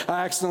it. I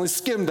accidentally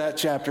skimmed that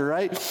chapter,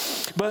 right?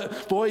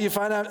 But boy, you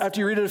find out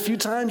after you read it a few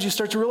times, you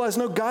start to realize,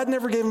 no, God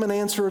never gave him an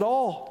answer at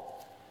all.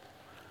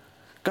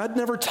 God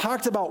never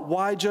talked about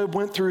why Job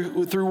went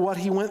through what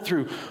he went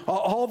through.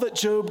 All that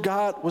Job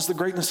got was the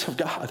greatness of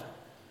God.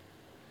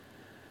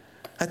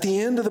 At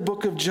the end of the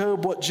book of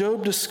Job, what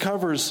Job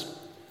discovers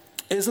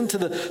isn't to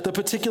the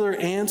particular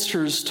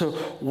answers to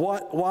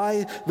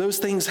why those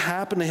things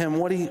happened to him.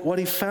 What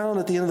he found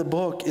at the end of the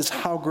book is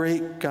how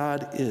great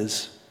God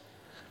is.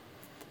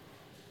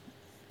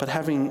 But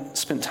having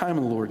spent time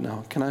in the Lord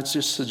now, can I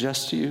just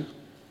suggest to you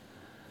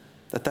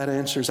that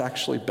answer is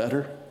actually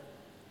better?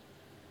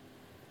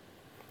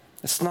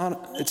 It's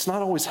not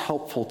always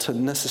helpful to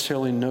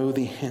necessarily know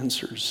the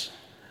answers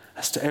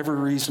as to every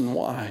reason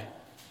why.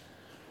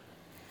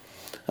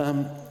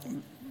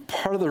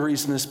 Part of the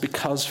reason is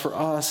because for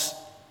us,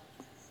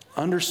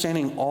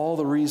 understanding all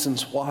the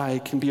reasons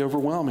why can be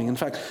overwhelming. In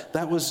fact,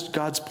 that was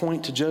God's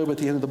point to Job at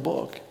the end of the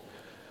book.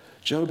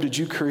 Job, did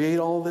you create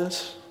all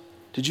this?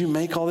 Did you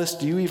make all this?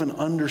 Do you even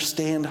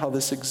understand how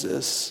this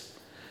exists?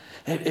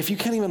 If you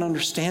can't even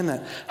understand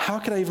that, how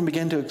can I even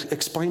begin to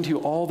explain to you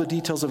all the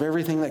details of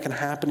everything that can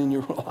happen in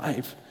your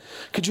life?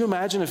 Could you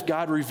imagine if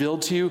God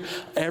revealed to you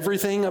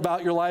everything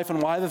about your life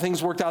and why the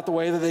things worked out the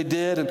way that they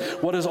did and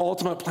what his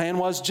ultimate plan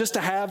was? Just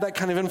to have that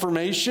kind of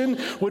information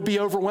would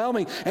be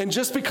overwhelming. And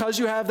just because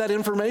you have that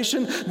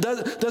information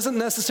doesn't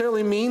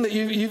necessarily mean that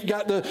you've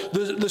got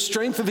the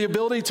strength or the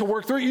ability to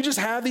work through it. You just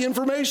have the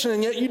information,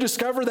 and yet you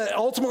discover that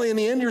ultimately in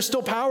the end you're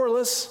still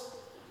powerless.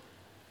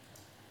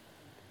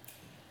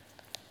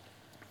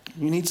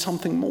 You need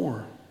something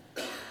more.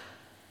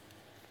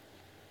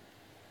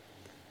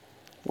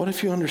 What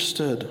if you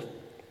understood,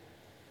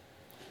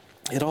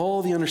 in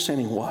all the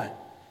understanding why?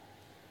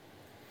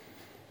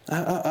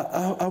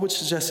 I would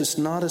suggest it's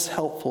not as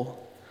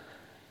helpful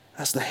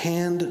as the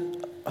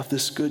hand of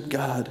this good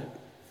God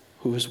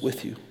who is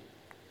with you.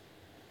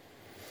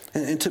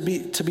 And to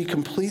be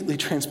completely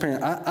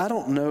transparent, I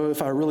don't know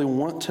if I really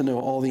want to know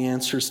all the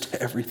answers to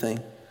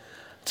everything.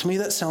 To me,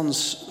 that sounds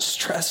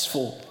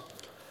stressful.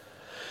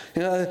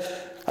 You know,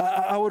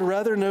 I would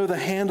rather know the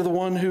hand of the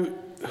one who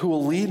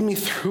will lead me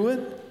through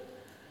it,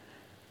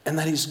 and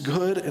that he's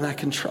good and I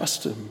can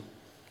trust him.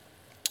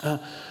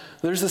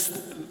 There's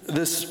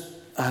this,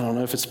 I don't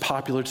know if it's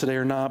popular today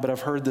or not, but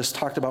I've heard this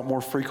talked about more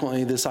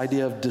frequently, this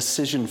idea of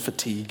decision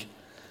fatigue.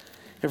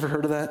 Ever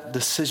heard of that?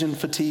 Decision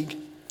fatigue?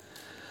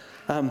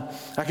 I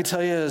can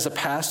tell you as a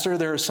pastor,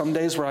 there are some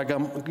days where I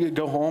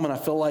go home and I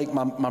feel like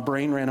my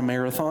brain ran a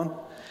marathon.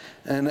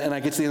 And I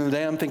get to the end of the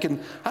day, I'm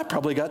thinking, I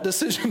probably got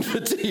decision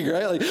fatigue,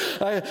 right?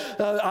 Like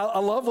I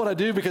love what I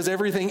do because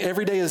every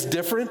day is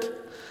different.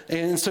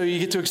 And so you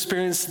get to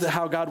experience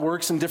how God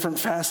works in different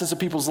facets of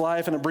people's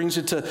life, and it brings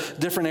you to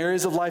different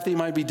areas of life that you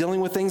might be dealing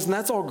with things. And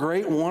that's all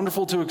great and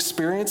wonderful to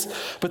experience.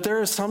 But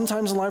there are some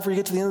times in life where you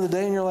get to the end of the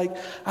day and you're like,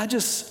 I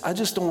just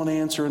don't want to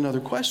answer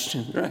another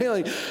question,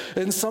 right?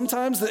 And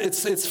sometimes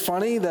it's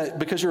funny that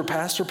because you're a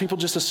pastor, people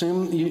just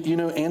assume you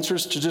know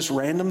answers to just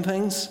random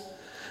things.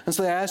 And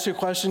so they ask you a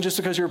question just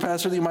because you're a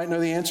pastor that you might know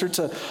the answer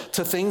to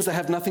things that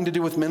have nothing to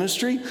do with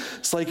ministry.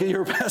 It's like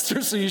you're a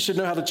pastor, so you should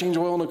know how to change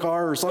oil in a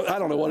car or something. I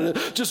don't know what it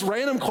is. Just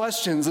random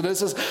questions. And it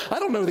says, I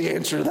don't know the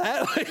answer to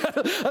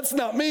that. That's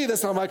not me.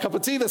 That's not my cup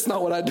of tea. That's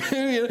not what I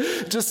do. You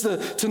know, just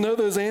to know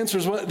those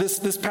answers.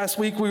 This past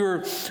week we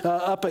were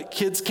up at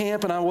kids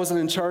camp, and I wasn't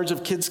in charge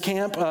of kids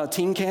camp,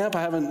 teen camp.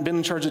 I haven't been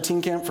in charge of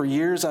teen camp for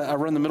years. I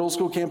run the middle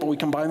school camp, but we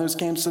combine those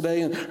camps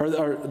today.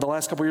 Or the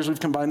last couple of years we've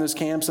combined those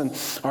camps. And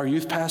our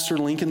youth pastor,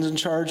 Lincoln's in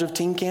charge of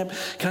teen camp.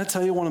 Can I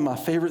tell you one of my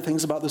favorite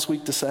things about this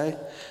week to say?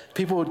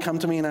 People would come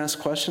to me and ask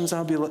questions.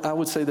 I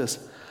would say this: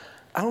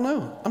 I don't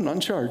know. I'm not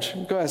in charge.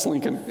 Go ask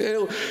Lincoln.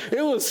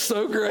 It was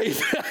so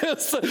great.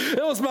 That's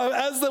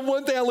the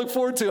one thing I look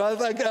forward to.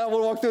 I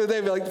would walk through the day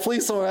and be like,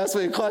 please someone ask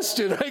me a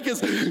question, right? Because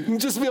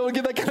just be able to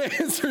get that kind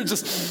of answer,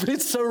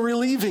 it's so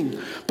relieving.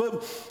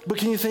 But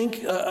can you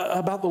think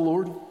about the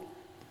Lord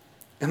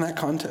in that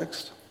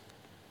context?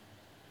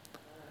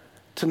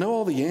 To know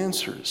all the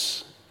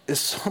answers is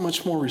so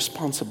much more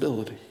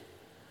responsibility.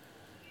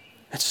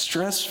 It's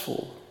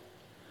stressful.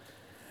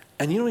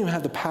 And you don't even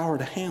have the power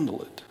to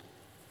handle it.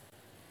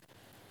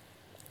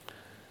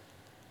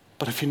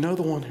 But if you know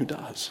the one who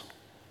does,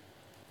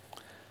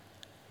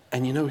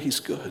 and you know he's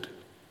good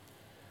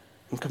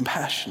and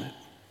compassionate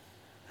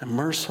and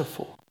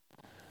merciful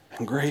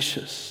and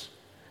gracious,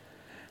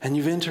 and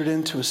you've entered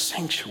into a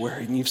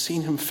sanctuary and you've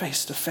seen him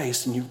face to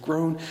face, and you've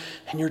grown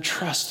in your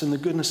trust in the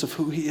goodness of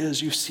who he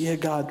is, you see a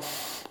God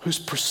who's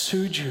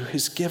pursued you,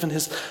 who's given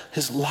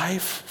his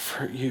life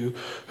for you,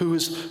 who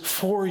is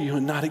for you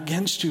and not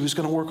against you, who's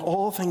going to work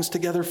all things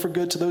together for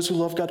good to those who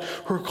love God,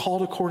 who are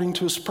called according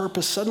to his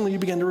purpose. Suddenly you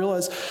begin to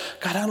realize,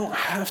 God, I don't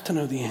have to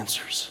know the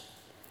answers.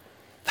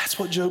 That's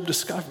what Job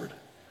discovered.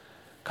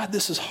 God,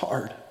 this is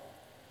hard,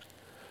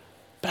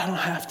 but I don't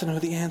have to know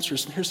the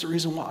answers. And here's the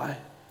reason why.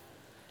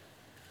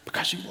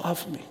 Because you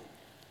love me,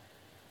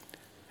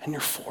 and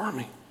you're for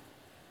me,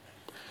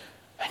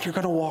 and you're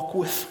going to walk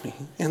with me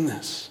in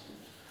this.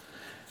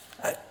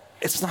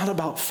 It's not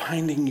about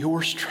finding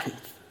your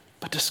strength,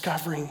 but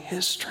discovering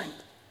his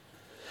strength.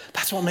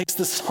 That's what makes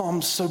this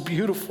psalm so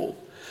beautiful.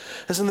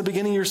 As in the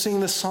beginning, you're seeing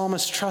the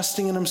psalmist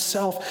trusting in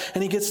himself,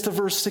 and he gets to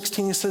verse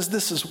 16, he says,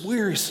 this is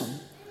wearisome.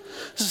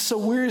 This is so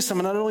wearisome,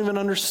 and I don't even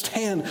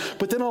understand.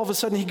 But then all of a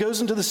sudden, he goes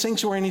into the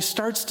sanctuary, and he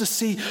starts to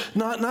see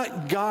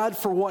not God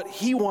for what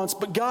he wants,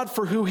 but God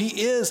for who he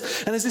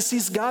is. And as he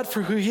sees God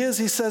for who he is,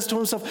 he says to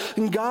himself,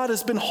 and God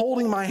has been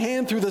holding my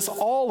hand through this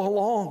all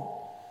along.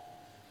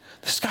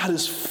 This God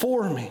is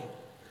for me,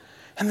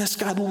 and this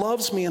God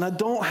loves me, and I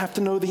don't have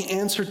to know the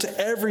answer to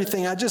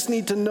everything. I just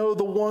need to know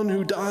the one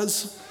who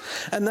does,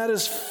 and that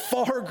is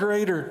far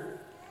greater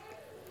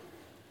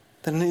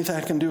than anything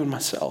I can do in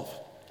myself.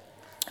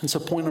 And so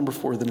point number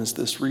 4 then is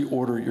this: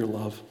 reorder your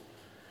love.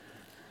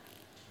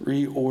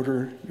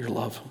 Reorder your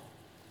love.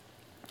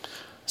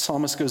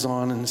 Psalmist goes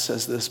on and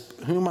says this: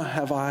 whom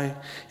have I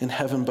in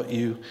heaven but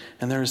you,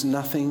 and there is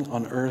nothing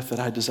on earth that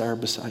I desire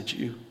besides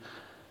you.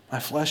 My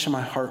flesh and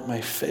my heart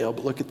may fail,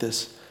 but look at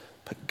this.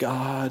 But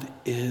God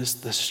is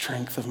the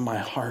strength of my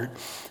heart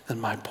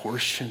and my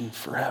portion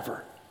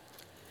forever.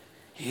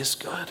 He is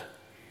good,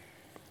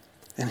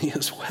 and he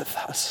is with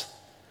us.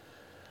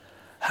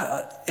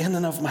 In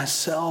and of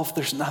myself,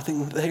 there's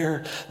nothing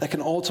there that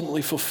can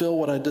ultimately fulfill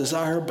what I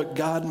desire, but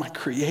God, my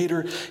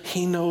creator,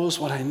 he knows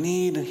what I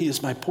need, and he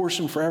is my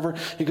portion forever.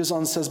 He goes on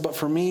and says, but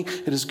for me,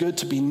 it is good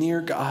to be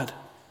near God.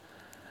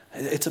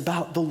 It's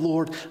about the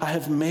Lord. I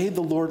have made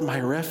the Lord my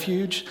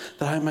refuge,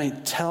 that I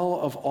might tell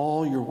of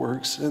all your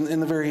works. And in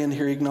the very end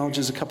here, he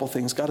acknowledges a couple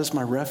things. God is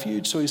my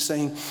refuge. So he's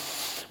saying,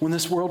 When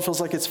this world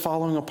feels like it's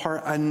falling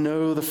apart, I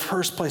know the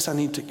first place I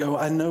need to go.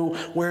 I know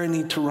where I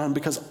need to run,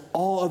 because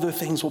all other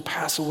things will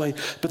pass away.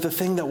 But the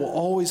thing that will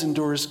always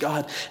endure is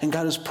God. And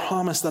God has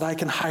promised that I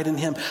can hide in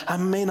him. I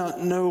may not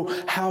know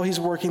how he's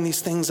working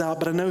these things out,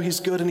 but I know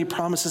he's good, and he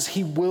promises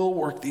he will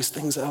work these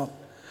things out.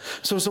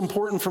 So it's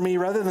important for me,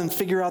 rather than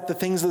figure out the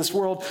things of this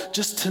world,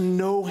 just to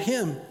know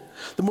him.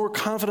 The more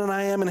confident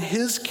I am in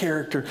his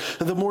character,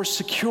 the more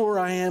secure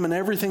I am in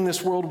everything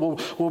this world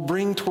will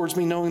bring towards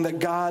me, knowing that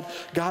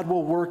God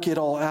will work it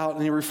all out.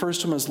 And he refers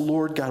to him as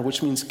Lord God,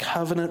 which means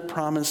covenant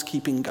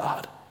promise-keeping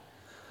God.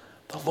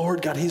 The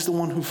Lord God, he's the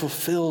one who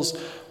fulfills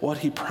what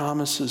he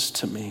promises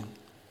to me.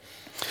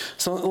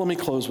 So let me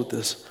close with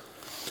this.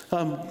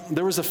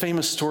 There was a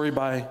famous story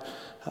by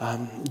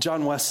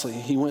John Wesley.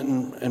 He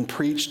went and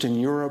preached in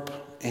Europe,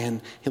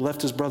 and he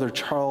left his brother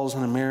Charles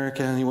in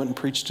America, and he went and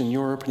preached in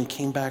Europe, and he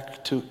came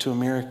back to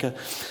America.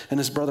 And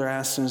his brother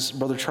asked him, his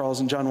brother Charles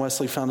and John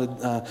Wesley founded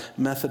a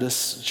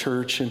Methodist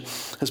church, and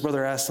his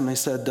brother asked him, they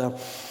said,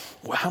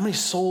 how many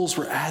souls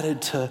were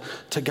added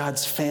to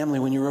God's family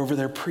when you were over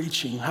there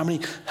preaching? How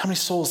many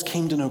souls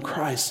came to know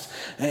Christ?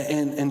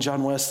 And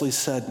John Wesley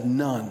said,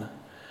 none.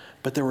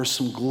 But there were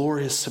some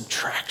glorious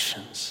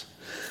subtractions.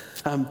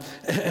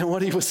 And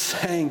what he was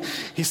saying,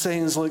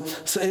 is like,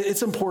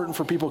 it's important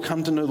for people to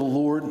come to know the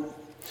Lord,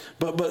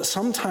 but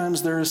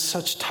sometimes there is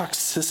such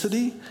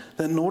toxicity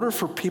that in order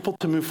for people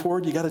to move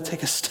forward, you got to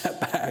take a step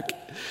back.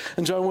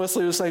 And John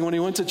Wesley was saying when he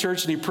went to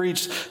church and he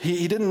preached,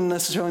 he didn't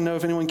necessarily know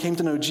if anyone came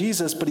to know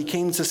Jesus, but he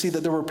came to see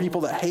that there were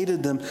people that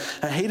hated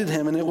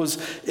him, and it was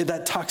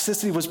that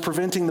toxicity was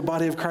preventing the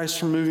body of Christ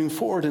from moving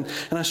forward. And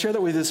I share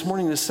that with you this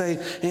morning to say,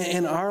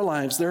 in our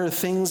lives, there are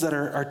things that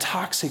are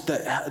toxic,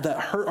 that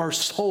hurt our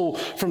soul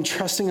from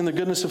trusting in the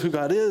goodness of who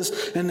God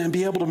is, and then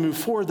be able to move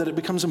forward, that it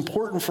becomes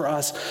important for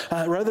us,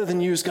 rather than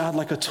use God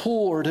like a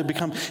tool or to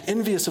become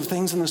envious of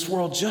things in this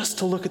world, just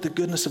to look at the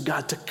goodness of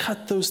God, to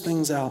cut those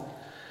things out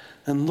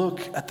and look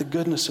at the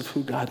goodness of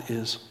who God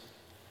is.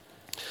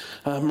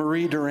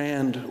 Marie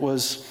Durand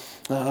was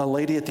a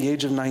lady at the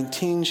age of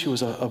 19. She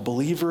was a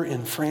believer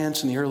in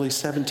France in the early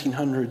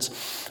 1700s.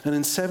 And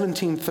in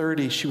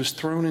 1730, she was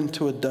thrown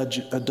into a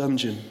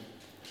dungeon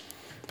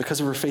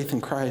because of her faith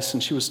in Christ.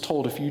 And she was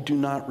told, if you do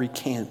not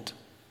recant,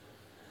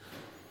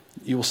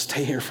 you will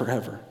stay here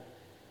forever.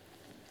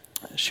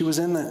 She was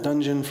in that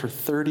dungeon for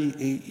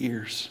 38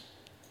 years.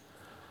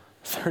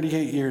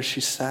 38 years she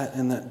sat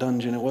in that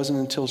dungeon. It wasn't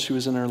until she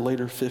was in her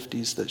later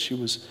 50s that she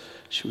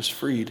was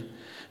freed.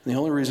 And the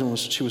only reason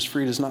she was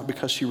freed is not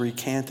because she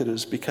recanted. It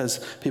was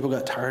because people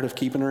got tired of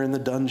keeping her in the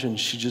dungeon.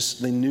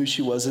 They knew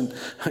she wasn't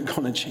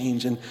going to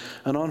change. And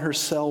on her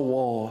cell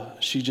wall,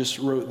 she just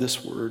wrote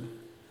this word: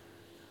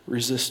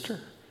 resist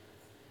her.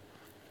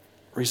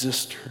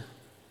 Resist her.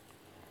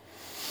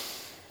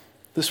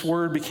 This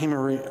word became a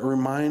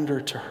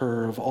reminder to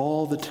her of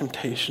all the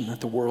temptation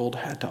that the world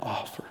had to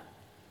offer.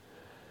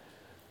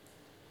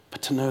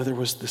 But to know there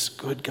was this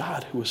good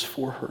God who was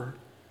for her.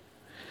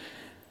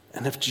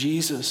 And if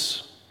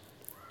Jesus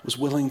was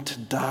willing to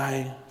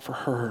die for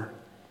her,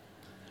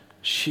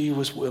 she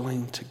was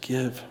willing to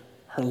give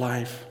her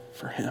life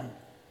for him.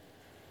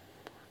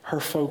 Her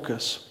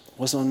focus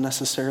wasn't on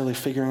necessarily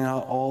figuring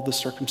out all the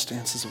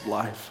circumstances of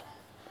life,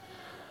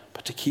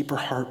 but to keep her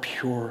heart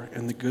pure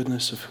in the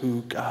goodness of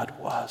who God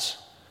was.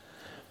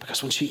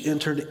 Because when she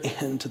entered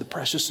into the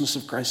preciousness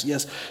of Christ,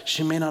 yes,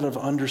 she may not have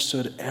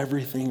understood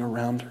everything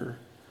around her,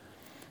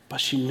 but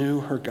she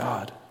knew her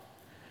God,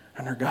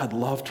 and her God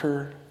loved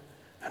her,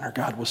 and her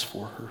God was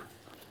for her.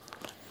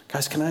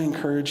 Guys, can I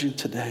encourage you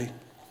today,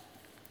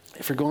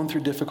 if you're going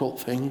through difficult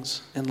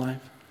things in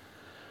life,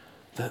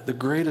 the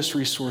greatest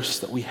resource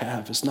that we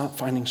have is not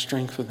finding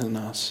strength within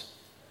us,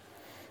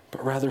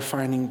 but rather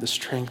finding the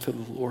strength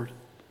of the Lord,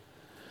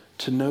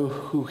 to know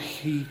who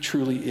he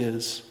truly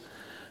is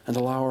and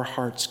allow our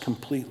hearts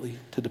completely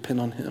to depend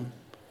on him.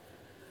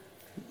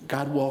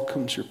 God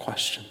welcomes your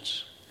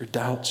questions, your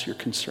doubts, your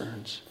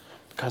concerns,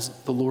 because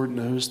the Lord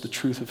knows the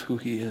truth of who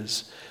he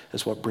is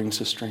what brings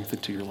his strength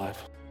into your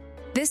life.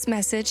 This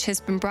message has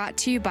been brought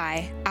to you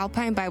by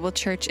Alpine Bible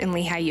Church in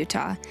Lehi,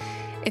 Utah.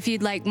 If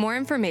you'd like more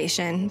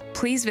information,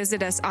 please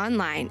visit us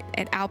online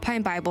at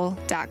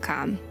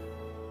alpinebible.com.